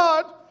of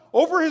God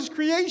over his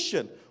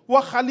creation.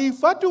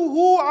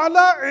 وَخَلِيفَتُهُ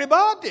عَلَى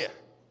عِبَادِهِ.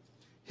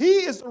 He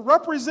is the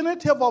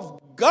representative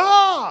of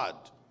God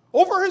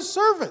over his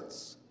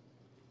servants.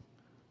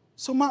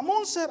 So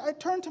Ma'mun said, I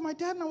turned to my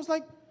dad and I was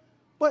like,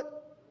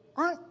 but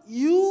aren't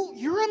you're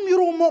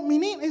Amirul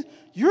Mu'mineen.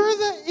 You're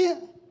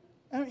the...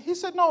 And he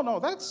said, no,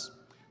 that's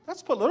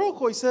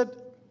political. He said,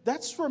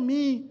 that's for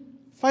me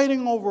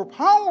fighting over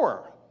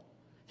power.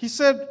 He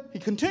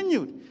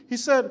continued, he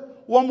said,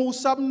 wa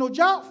Musa ibn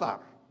Ja'far.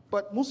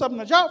 But Musa ibn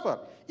Ja'far,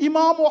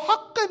 Imamu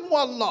haqqin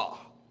wallah.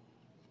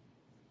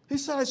 He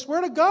said, I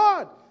swear to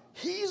God,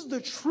 he's the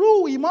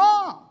true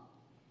Imam.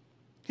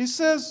 He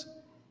says,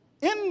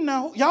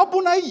 Innahu, ya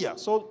bunayya,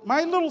 so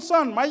my little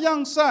son, my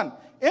young son,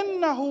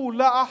 Innahu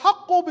la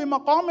ahaqqu bi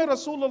maqami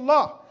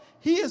Rasulullah.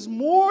 He is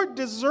more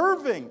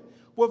deserving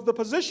with the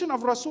position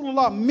of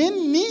Rasulullah,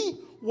 minni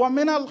wa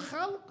min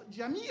al-khalq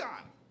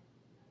jami'an.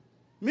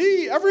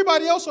 Me,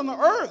 everybody else on the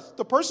earth,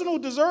 the person who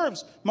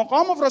deserves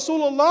maqam of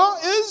Rasulullah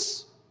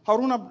is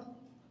Harun ibn.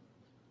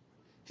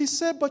 He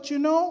said, but you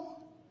know,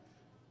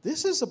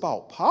 this is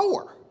about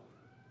power.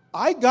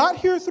 I got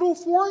here through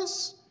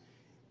force.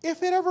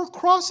 If it ever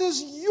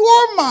crosses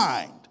your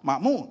mind,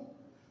 Ma'mun,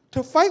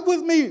 to fight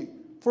with me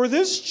for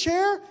this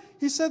chair,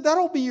 he said,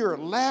 that'll be your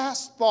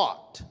last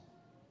thought.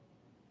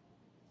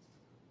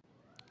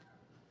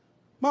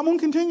 Ma'mun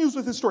continues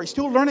with his story,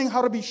 still learning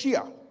how to be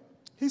Shia.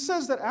 He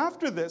says that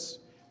after this,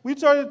 we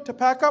started to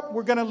pack up.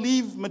 We're going to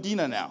leave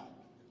Medina now.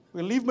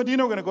 We're going to leave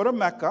Medina. We're going to go to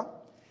Mecca.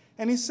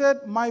 And he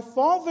said, my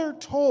father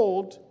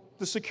told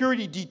the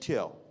security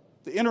detail,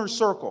 the inner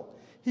circle.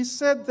 He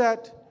said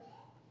that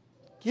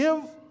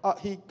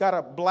he got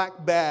a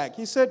black bag.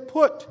 He said,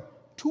 put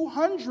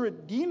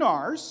 200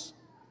 dinars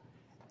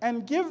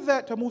and give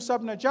that to Musa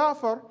ibn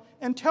Ja'far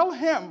and tell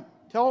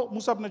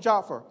Musa ibn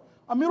Ja'far,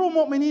 Amirul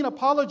Mu'mineen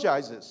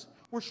apologizes.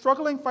 We're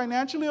struggling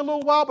financially a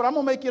little while, but I'm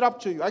going to make it up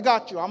to you. I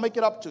got you. I'll make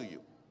it up to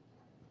you.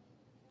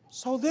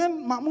 So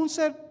then Ma'mun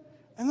said,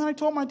 and then I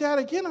told my dad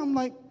again, I'm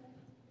like,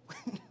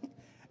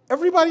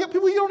 everybody,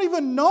 people you don't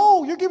even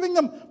know, you're giving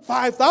them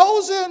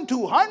 5,000,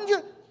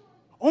 200,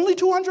 only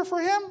 200 for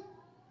him?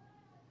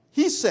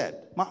 He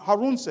said,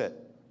 Harun said,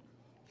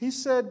 he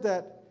said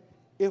that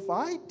if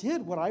I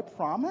did what I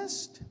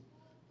promised,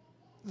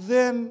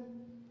 then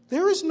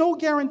there is no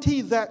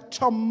guarantee that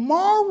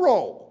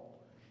tomorrow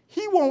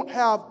he won't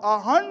have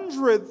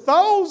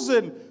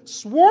 100,000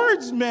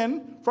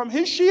 swordsmen from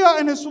his Shia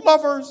and his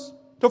lovers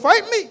to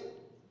fight me.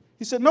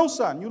 He said, no,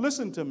 son, you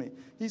listen to me.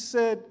 He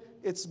said,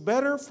 it's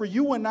better for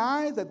you and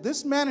I that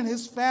this man and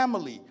his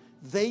family,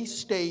 they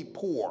stay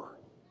poor.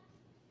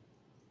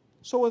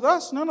 So with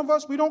us, none of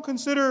us, we don't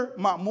consider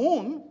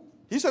Ma'mun.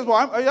 He says, well,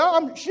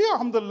 I'm Shia,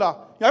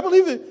 alhamdulillah. Yeah, I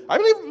believe it. I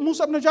believe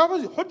Musa ibn Ja'far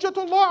is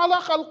Hujjatullah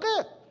ala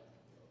khalqih.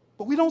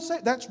 But we don't say,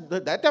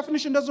 that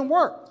definition doesn't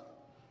work.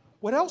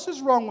 What else is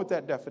wrong with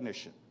that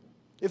definition?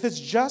 If it's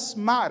just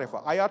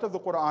ma'rifah, ayat of the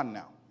Quran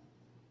now.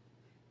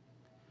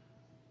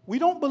 We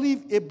don't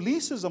believe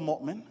Iblis is a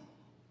mu'min.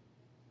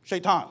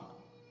 Shaitan.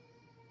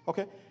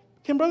 Okay?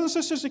 Brothers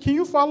and sisters, can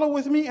you follow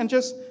with me and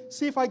just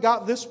see if I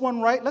got this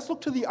one right? Let's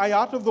look to the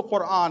ayat of the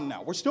Quran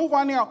now. We're still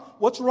finding out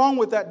what's wrong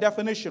with that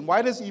definition.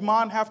 Why does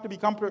Iman have to be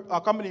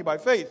accompanied by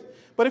faith?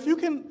 But if you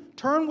can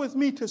turn with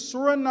me to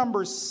Surah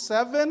number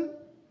 7.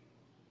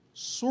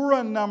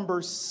 Surah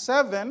number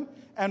 7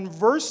 and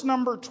verse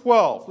number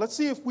 12. Let's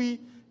see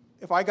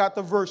if I got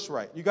the verse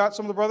right. You got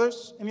some of the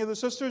brothers? Any of the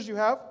sisters you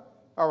have?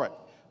 All right.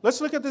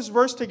 Let's look at this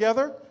verse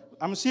together.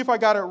 I'm going to see if I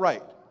got it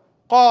right.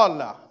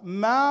 Qala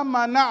ma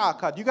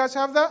mana'aka. Do you guys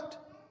have that?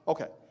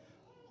 Okay.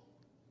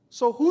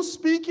 So who's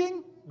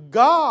speaking?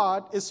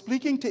 God is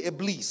speaking to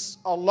Iblis.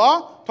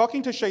 Allah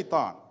talking to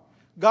Shaitan.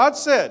 God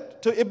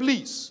said to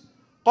Iblis,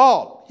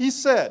 Qal, he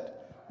said,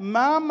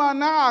 ma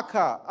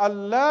mana'aka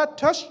alla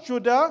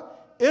tashjuda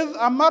idh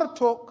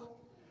amartuk.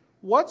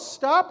 What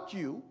stopped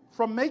you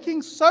from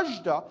making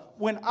sajda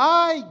when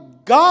I,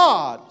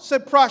 God,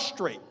 said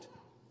prostrate?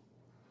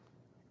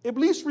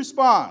 Iblis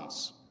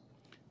responds.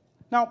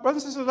 Now,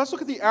 brothers and sisters, let's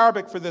look at the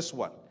Arabic for this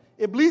one.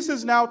 Iblis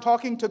is now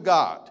talking to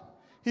God.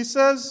 He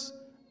says,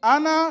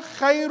 Ana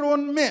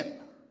khayrun min.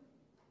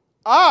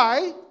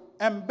 I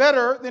am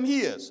better than he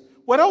is.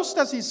 What else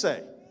does he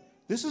say?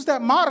 This is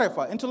that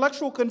ma'rifah,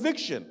 intellectual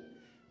conviction.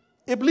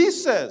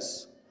 Iblis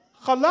says,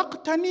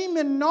 Khalaqtani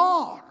min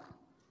nar.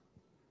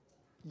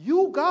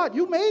 You, God,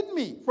 you made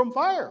me from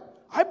fire.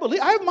 I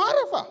believe, I have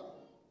ma'rifah.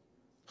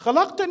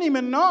 Khalaqtani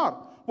min nar.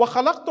 Wa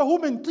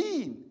khalaqtahu min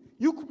teen.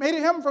 You made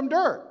him from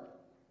dirt.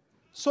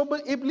 So,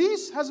 but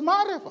Iblis has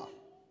ma'rifah.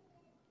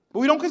 But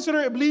we don't consider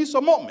Iblis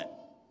a mu'min.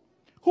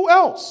 Who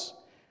else?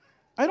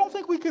 I don't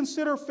think we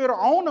consider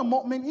Fir'aun a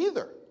mu'min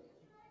either.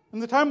 In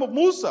the time of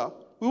Musa,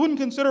 we wouldn't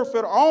consider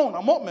Fir'aun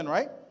a mu'min,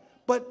 right?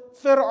 But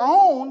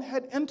Fir'aun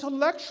had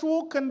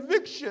intellectual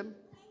conviction.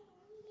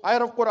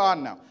 Ayat of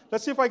Quran now.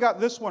 Let's see if I got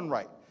this one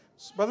right.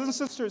 Brothers and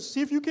sisters,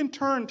 see if you can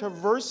turn to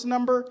verse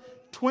number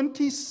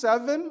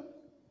 27.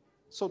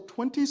 So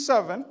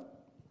 27.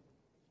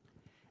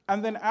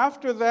 And then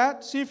after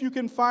that, see if you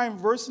can find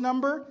verse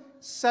number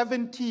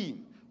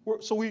 17.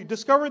 So we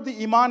discovered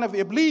the iman of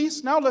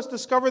Iblis. Now let's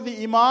discover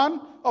the iman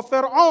of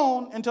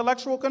Fir'aun,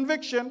 intellectual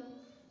conviction.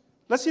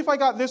 Let's see if I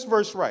got this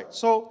verse right.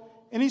 So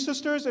Any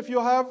sisters, if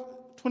you'll have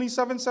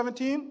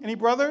 27:17? Any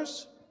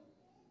brothers?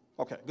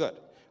 Okay, good.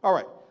 All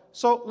right.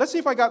 So let's see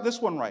if I got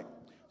this one right.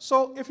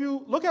 So if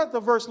you look at the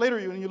verse later,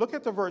 when you look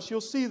at the verse,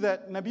 you'll see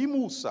that Nabi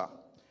Musa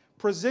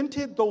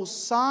presented those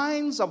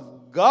signs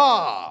of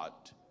God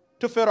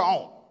to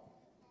Pharaoh.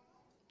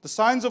 The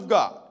signs of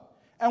God.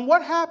 And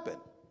what happened?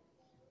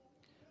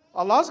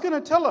 Allah's going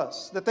to tell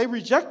us that they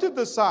rejected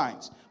the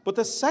signs. But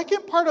the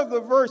second part of the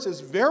verse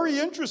is very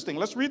interesting.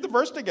 Let's read the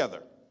verse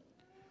together.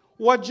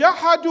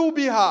 وَجَحَدُوا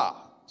بِهَا.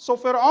 So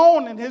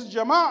Pharaoh and his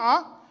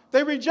jama'ah,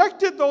 they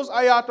rejected those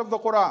ayat of the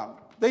Quran.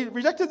 They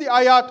rejected the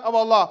ayat of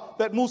Allah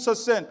that Musa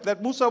sent,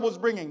 that Musa was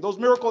bringing, those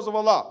miracles of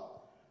Allah.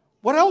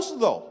 What else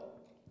though?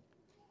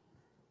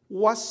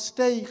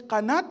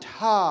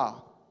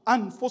 وَاسْتَيْقَنَتْهَا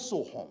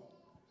أَنفُسُهُمْ.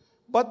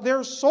 But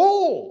their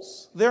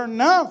souls, their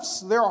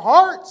nafs, their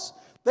hearts,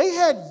 they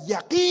had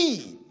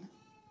yaqeen.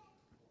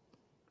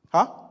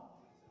 Huh?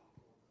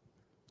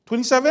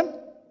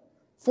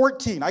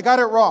 27:14. I got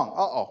it wrong.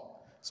 Uh-oh.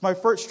 It's my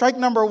first strike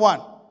number 1.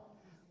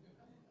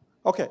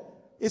 Okay.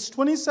 It's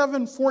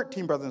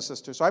 27:14, brothers and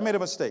sisters. So I made a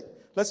mistake.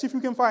 Let's see if we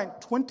can find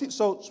 20.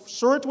 So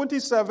Surah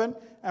 27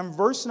 and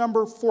verse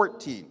number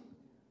 14.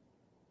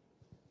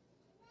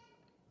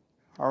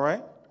 All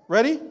right.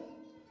 Ready?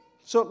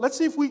 So let's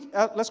see if we,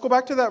 let's go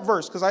back to that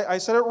verse because I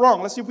said it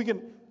wrong. Let's see if we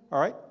can,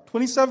 all right.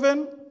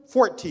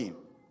 27:14.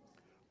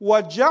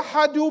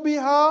 وَجَحَدُوا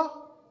بِهَا.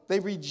 They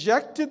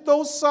rejected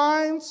those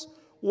signs.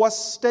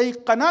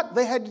 وَاسْتَيْقَنَتْ.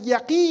 They had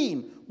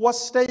yaqeen.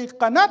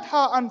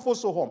 وَاسْتَيْقَنَتْهَا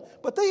أَنفُسُهُمْ.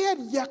 But they had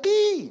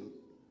yaqeen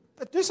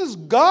that this is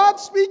God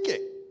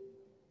speaking.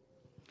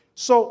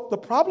 So the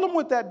problem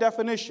with that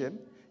definition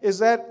is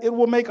that it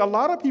will make a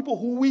lot of people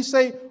who we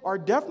say are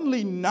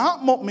definitely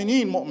not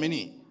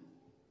mu'mineen.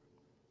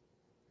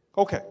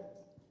 Okay.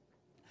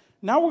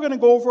 Now we're going to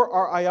go over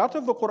our ayat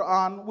of the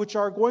Quran, which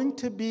are going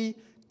to be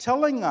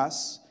telling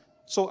us,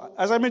 so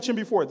as I mentioned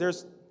before,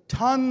 there's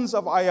tons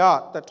of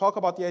ayat that talk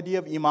about the idea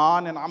of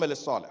iman and amal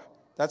as-salih.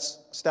 That's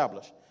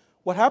established.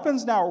 What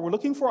happens now, we're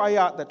looking for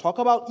ayat that talk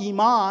about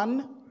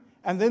iman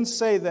and then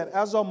say that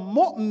as a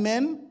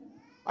mu'min,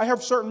 I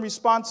have certain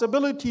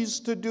responsibilities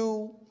to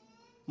do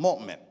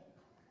mu'min.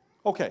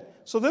 Okay,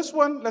 so this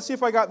one, let's see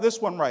if I got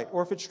this one right,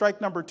 or if it's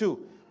strike number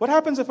 2. What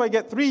happens if I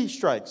get 3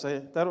 strikes?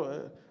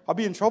 I'll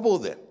be in trouble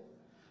then.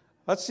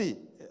 Let's see.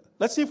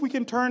 Let's see if we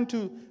can turn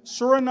to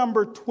Surah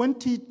number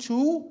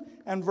 22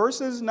 and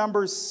verses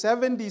number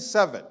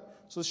 77.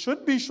 So it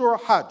should be Surah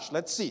Hajj.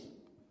 Let's see.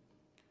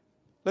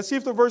 Let's see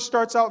if the verse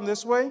starts out in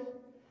this way.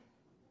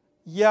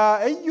 Ya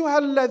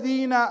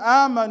ayyuhalladhina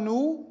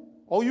amanu,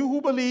 O you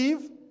who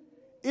believe,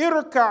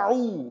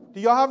 irka'u. Do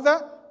y'all have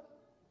that?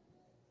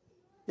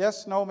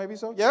 Yes? No? Maybe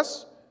so?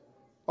 Yes?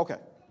 Okay.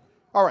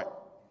 All right.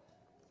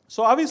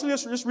 So obviously,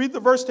 let's just read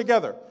the verse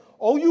together.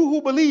 O you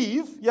who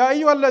believe, Ya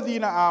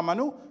ayyuhalladhina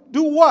amanu,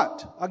 do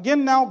what?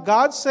 Again now,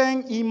 God's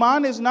saying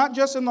iman is not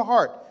just in the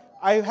heart.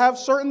 I have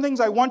certain things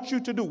I want you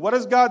to do. What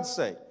does God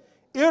say?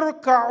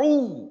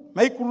 Irka'u,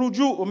 make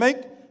ruju', make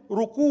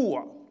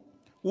ruku'.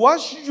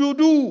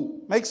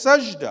 Wasjudu, make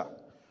sajda.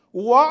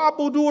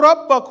 Wa'budu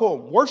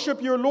rabbakum,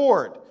 worship your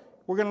Lord.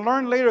 We're going to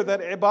learn later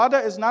that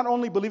ibadah is not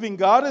only believing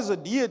God is a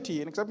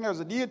deity and accepting Him as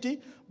a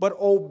deity, but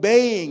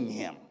obeying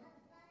Him.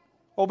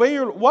 Obey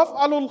your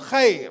waf'alul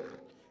khair,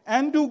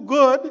 and do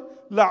good,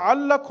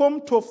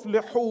 la'allakum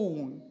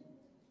tuflihun,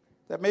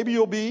 that maybe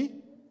you'll be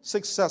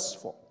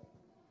successful.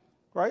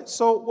 Right?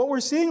 So what we're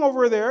seeing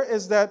over there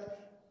is that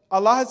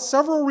Allah had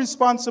several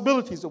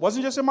responsibilities. It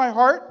wasn't just in my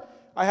heart.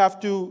 I have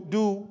to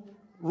do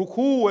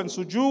ruku and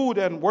sujood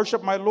and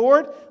worship my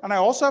Lord. And I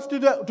also have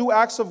to do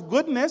acts of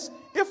goodness.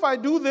 If I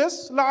do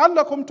this,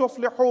 لَعَلَّكُمْ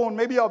تُفْلِحُونَ,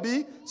 maybe I'll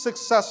be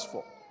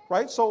successful.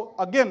 Right? So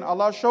again,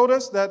 Allah showed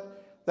us that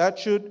that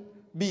should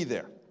be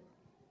there.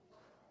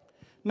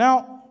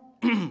 Now,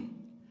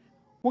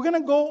 we're going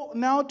to go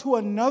now to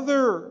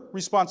another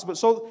responsibility.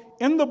 So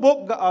in the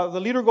book, the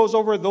leader goes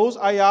over those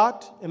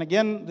ayat, and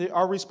again,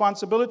 our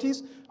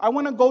responsibilities. I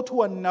want to go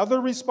to another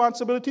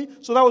responsibility.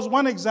 So that was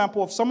one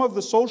example of some of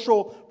the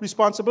social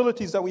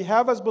responsibilities that we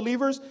have as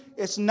believers.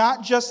 It's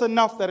not just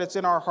enough that it's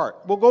in our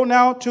heart. We'll go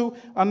now to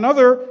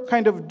another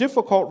kind of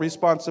difficult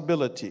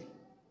responsibility.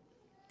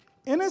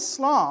 In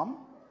Islam,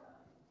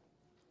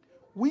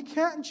 we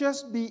can't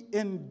just be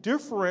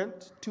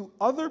indifferent to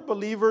other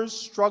believers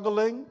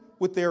struggling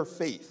with their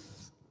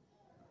faith.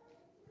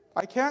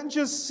 I can't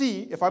just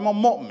see, if I'm a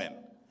mu'min,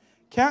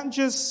 can't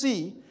just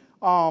see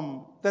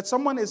that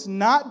someone is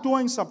not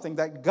doing something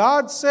that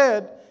God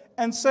said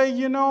and say,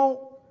 you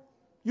know,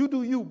 you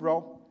do you,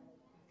 bro.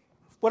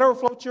 Whatever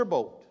floats your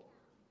boat.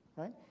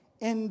 Right?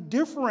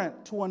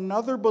 Indifferent to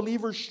another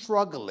believer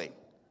struggling.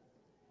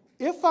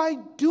 If I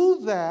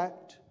do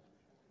that,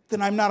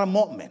 then I'm not a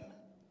mu'min.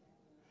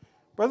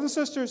 Brothers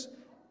and sisters,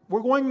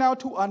 we're going now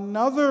to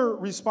another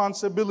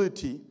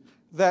responsibility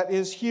that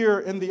is here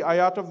in the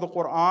ayat of the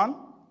Quran.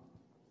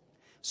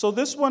 So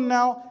this one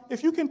now,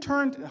 if you can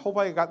turn, I hope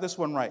I got this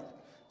one right.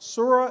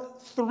 Surah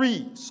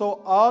 3.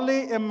 So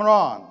Ali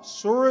Imran,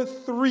 Surah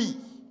 3.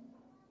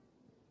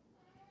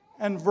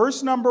 and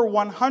verse number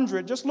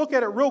 100. Just look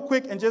at it real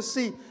quick and just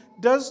see.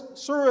 Does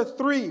Surah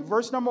 3,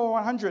 verse number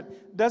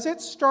 100, does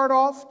it start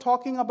off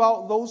talking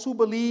about those who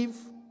believe?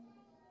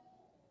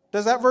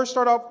 Does that verse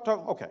start off?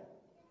 Okay.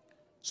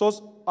 So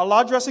it's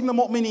Allah addressing the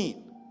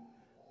mu'mineen.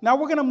 Now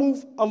we're going to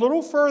move a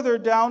little further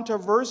down to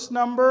verse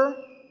number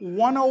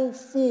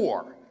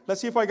 104.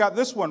 Let's see if I got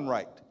this one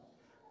right.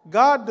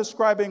 God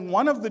describing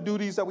one of the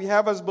duties that we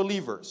have as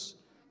believers.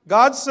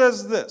 God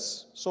says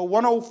this. So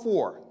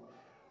 104.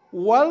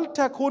 وَلْتَكُنْ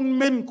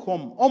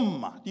مِنْكُمْ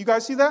أُمَّةٌ. Do you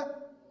guys see that?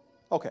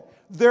 Okay.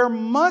 There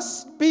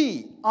must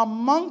be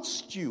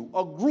amongst you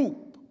a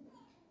group.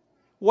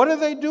 What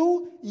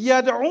do?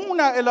 يَدْعُونَ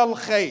إِلَى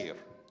الْخَيْرِ.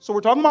 So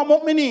we're talking about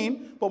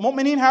mu'mineen, but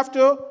mu'mineen have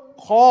to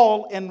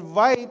call,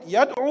 invite,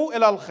 يَدْعُوا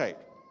إِلَى الْخَيْرِ.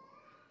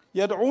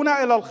 يَدْعُونَ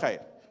إِلَى الْخَيْرِ.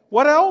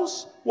 What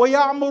else?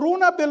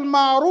 وَيَعْمُرُونَ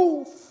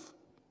بِالْمَعْرُوفِ.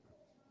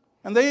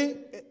 And they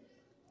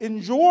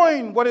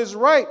enjoin what is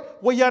right.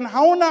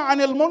 وَيَنْهَوْنَ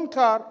عَنِ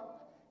الْمُنْكَرِ.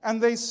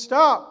 And they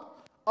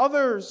stop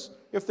others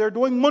if they're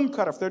doing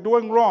munkar, if they're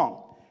doing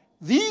wrong.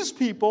 These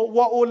people,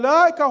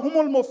 وَأُولَٰئِكَ هُمُ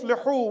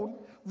الْمُفْلِحُونَ.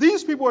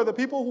 These people are the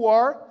people who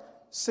are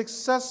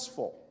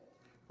successful.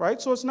 Right?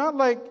 So it's not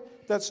like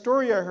that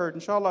story I heard.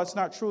 Inshallah, it's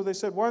not true. They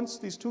said once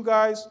these two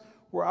guys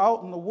were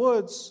out in the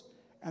woods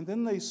and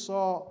then they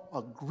saw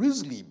a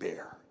grizzly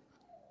bear.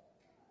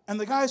 And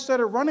the guys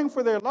started running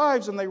for their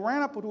lives and they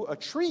ran up to a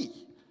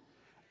tree.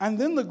 And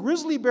then the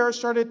grizzly bear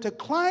started to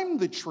climb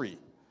the tree.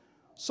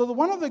 So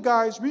one of the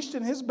guys reached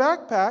in his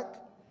backpack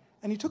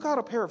and he took out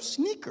a pair of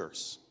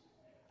sneakers.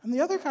 And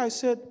the other guy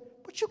said,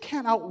 "But you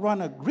can't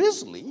outrun a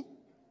grizzly."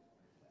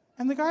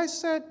 And the guy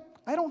said,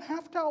 "I don't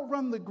have to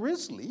outrun the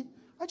grizzly.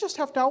 I just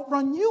have to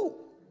outrun you."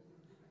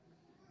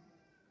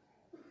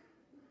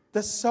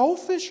 The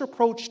selfish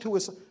approach to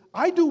it,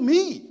 I do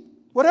me.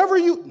 Whatever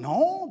you...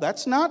 No,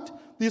 that's not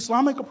the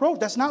Islamic approach.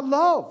 That's not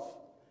love.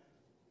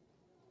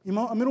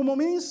 Imam Amirul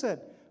Mu'mineen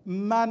said,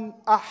 "Man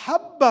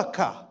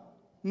ahabbaka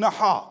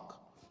nahak."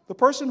 The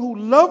person who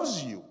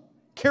loves you,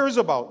 cares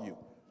about you.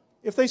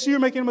 If they see you're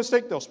making a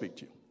mistake, they'll speak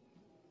to you.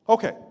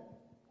 Okay.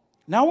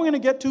 Now we're going to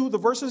get to the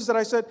verses that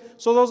I said.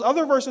 So those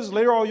other verses,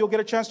 later on you'll get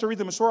a chance to read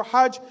them. In Surah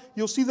Hajj,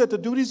 you'll see that the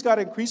duties got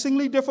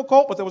increasingly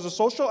difficult, but there was a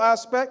social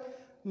aspect.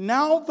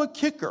 Now the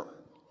kicker.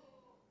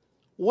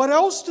 What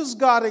else does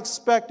God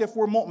expect if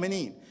we're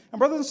mu'mineen? And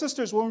brothers and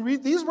sisters, when we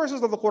read these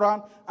verses of the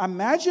Quran,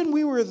 imagine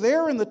we were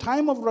there in the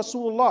time of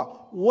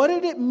Rasulullah. What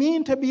did it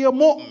mean to be a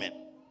mu'min?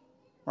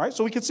 Right?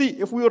 So we can see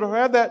if we would have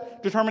had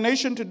that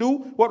determination to do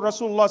what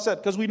Rasulullah said.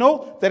 Because we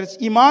know that it's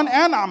iman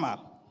and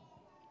amal.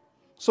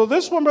 So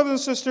this one, brothers and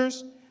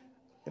sisters,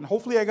 and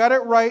hopefully I got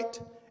it right,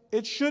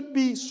 it should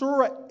be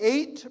Surah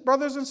 8,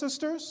 brothers and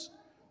sisters.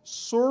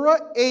 Surah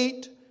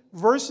 8,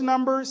 verse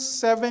number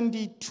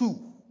 72.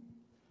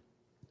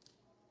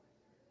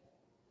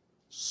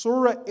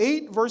 Surah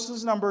 8,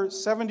 verses number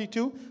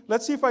 72.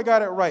 Let's see if I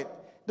got it right.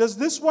 Does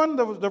this one,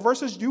 the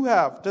verses you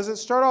have, does it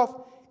start off,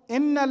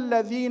 إِنَّ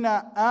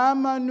الَّذِينَ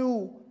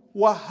آمَنُوا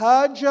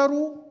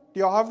وَهَاجَرُوا? Do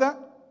y'all have that?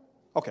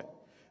 Okay.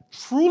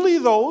 Truly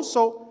those,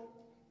 so,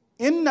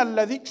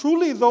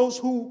 truly those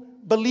who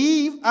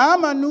believe,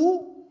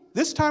 amanu,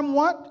 this time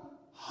what?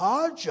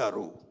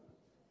 Hajaru.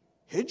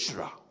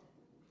 Hijrah.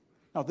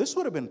 Now this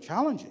would have been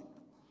challenging.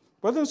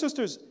 Brothers and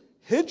sisters,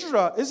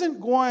 hijrah isn't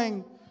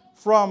going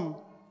from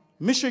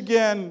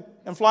Michigan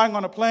and flying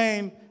on a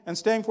plane and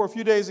staying for a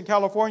few days in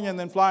California and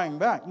then flying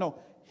back. No,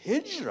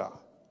 hijrah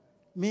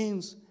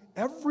means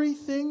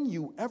everything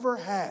you ever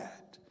had,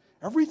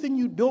 everything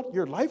you built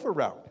your life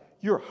around,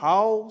 your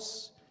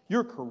house,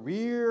 your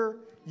career,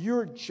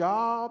 your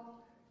job,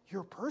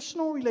 your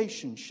personal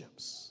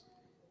relationships.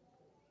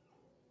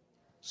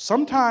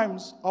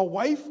 Sometimes a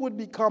wife would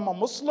become a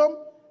Muslim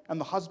and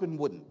the husband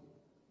wouldn't.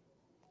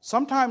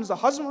 Sometimes the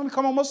husband would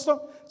become a Muslim,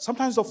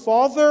 sometimes the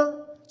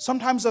father,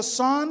 sometimes the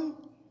son.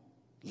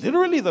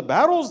 Literally the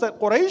battles that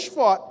Quraysh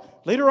fought,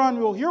 later on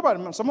we'll hear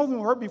about them, some of them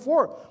we heard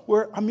before,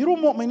 where Amirul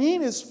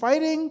Mu'mineen is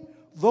fighting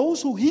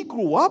those who he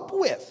grew up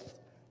with.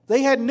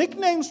 They had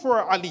nicknames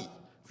for Ali.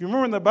 If you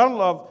remember in the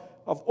battle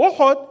of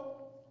Uhud,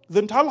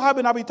 then Talha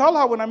bin Abi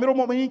Talha, when Amirul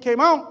Mu'mineen came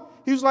out,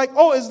 he was like,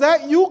 "Oh, is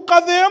that you,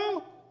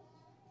 Qadim?"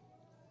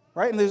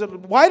 Right? And they said,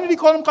 why did he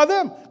call him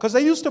Qadim? Because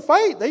they used to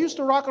fight. They used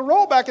to rock and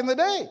roll back in the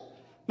day.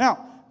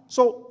 Now,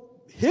 so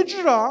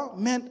hijrah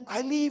meant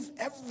I leave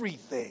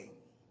everything.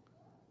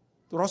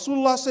 The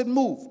Rasulullah said,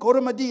 move, go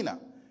to Medina.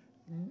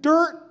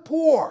 Dirt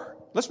poor.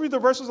 Let's read the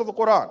verses of the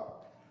Quran.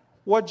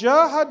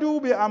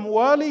 وَجَاهَدُوا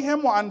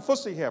بِأَمْوَالِهِمْ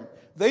وَأَنفُسِهِمْ.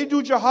 They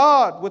do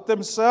jihad with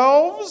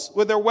themselves,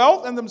 with their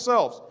wealth and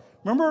themselves.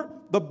 Remember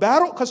the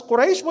battle, because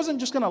Quraysh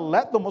wasn't just going to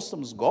let the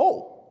Muslims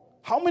go.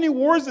 How many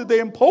wars did they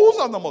impose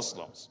on the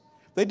Muslims?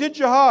 They did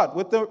jihad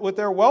with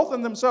their wealth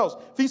and themselves.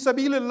 Fi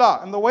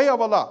sabilillah, in the way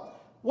of Allah.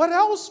 What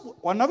else?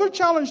 Another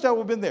challenge that would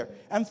have been there.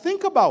 And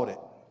think about it.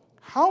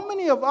 How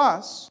many of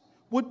us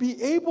would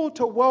be able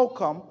to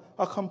welcome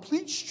a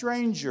complete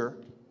stranger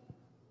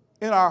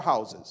in our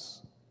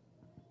houses?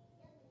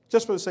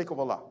 Just for the sake of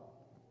Allah.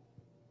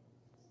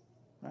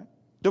 Right?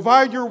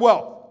 Divide your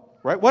wealth.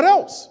 Right? What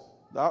else?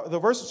 The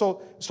verse,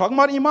 so it's talking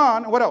about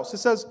Iman. What else? It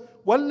says,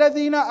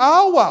 وَالَّذِينَ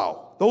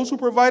آوَوْا, those who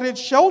provided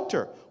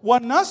shelter.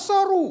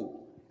 وَنَصَرُوا,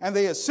 and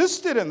they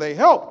assisted and they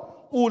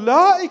helped.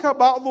 أُولَٰئِكَ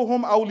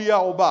بَعْضُهُمْ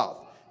أَوْلِيَاءُ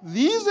بَعْضٍ.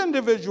 These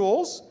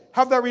individuals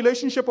have that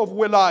relationship of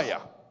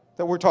wilaya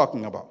that we're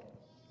talking about.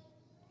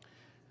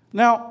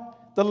 Now,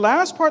 the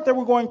last part that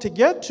we're going to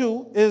get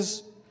to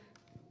is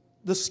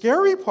the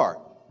scary part.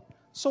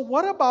 So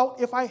what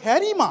about if I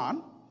had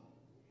Iman,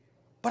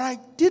 but I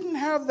didn't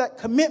have that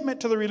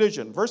commitment to the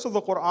religion? Verse of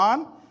the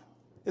Quran,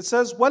 it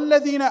says,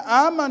 وَالَّذِينَ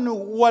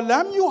آمَنُوا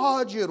وَلَمْ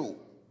يُهَاجِرُوا.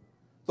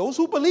 Those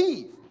who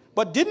believe,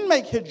 but didn't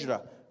make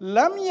hijrah.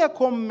 لَمْ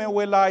يَكُمْ مِنْ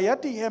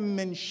وِلَايَتِهِمْ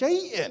مِنْ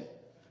شَيْءٍ.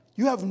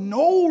 You have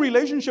no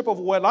relationship of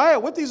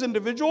wilaya with these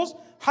individuals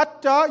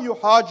hatta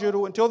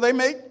yuhajiru, until they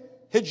make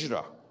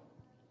hijrah.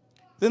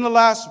 Then the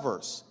last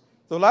verse.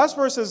 The last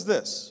verse is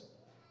this.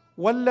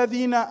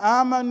 وَالَّذِينَ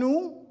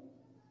آمَنُوا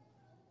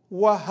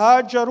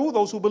وَهَاجَرُوا,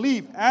 those who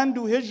believe and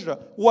do hijrah.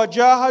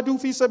 وَجَاهَدُوا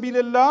فِي سَبِيلِ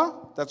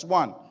اللَّهِ, that's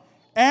one.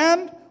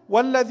 And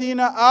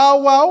وَالَّذِينَ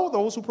آوَوْا,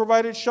 those who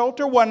provided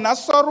shelter.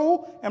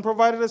 وَنَصَرُوا, and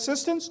provided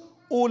assistance.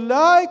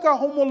 أُولَٰئِكَ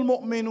هُمُ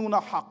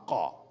الْمُؤْمِنُونَ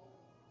حَقًّا.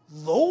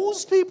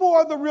 Those people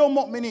are the real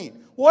mu'mineen.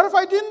 What if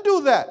I didn't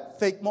do that?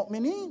 Fake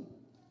mu'mineen.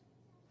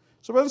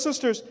 So brothers and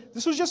sisters,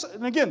 this was just,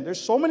 and again,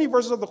 there's so many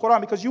verses of the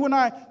Quran, because you and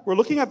I, we're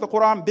looking at the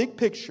Quran big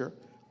picture.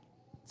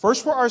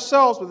 First for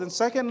ourselves, but then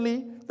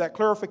secondly, that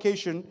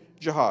clarification,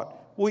 jihad.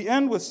 We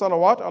end with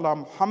salawat ala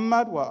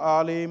Muhammad wa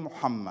ali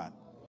Muhammad.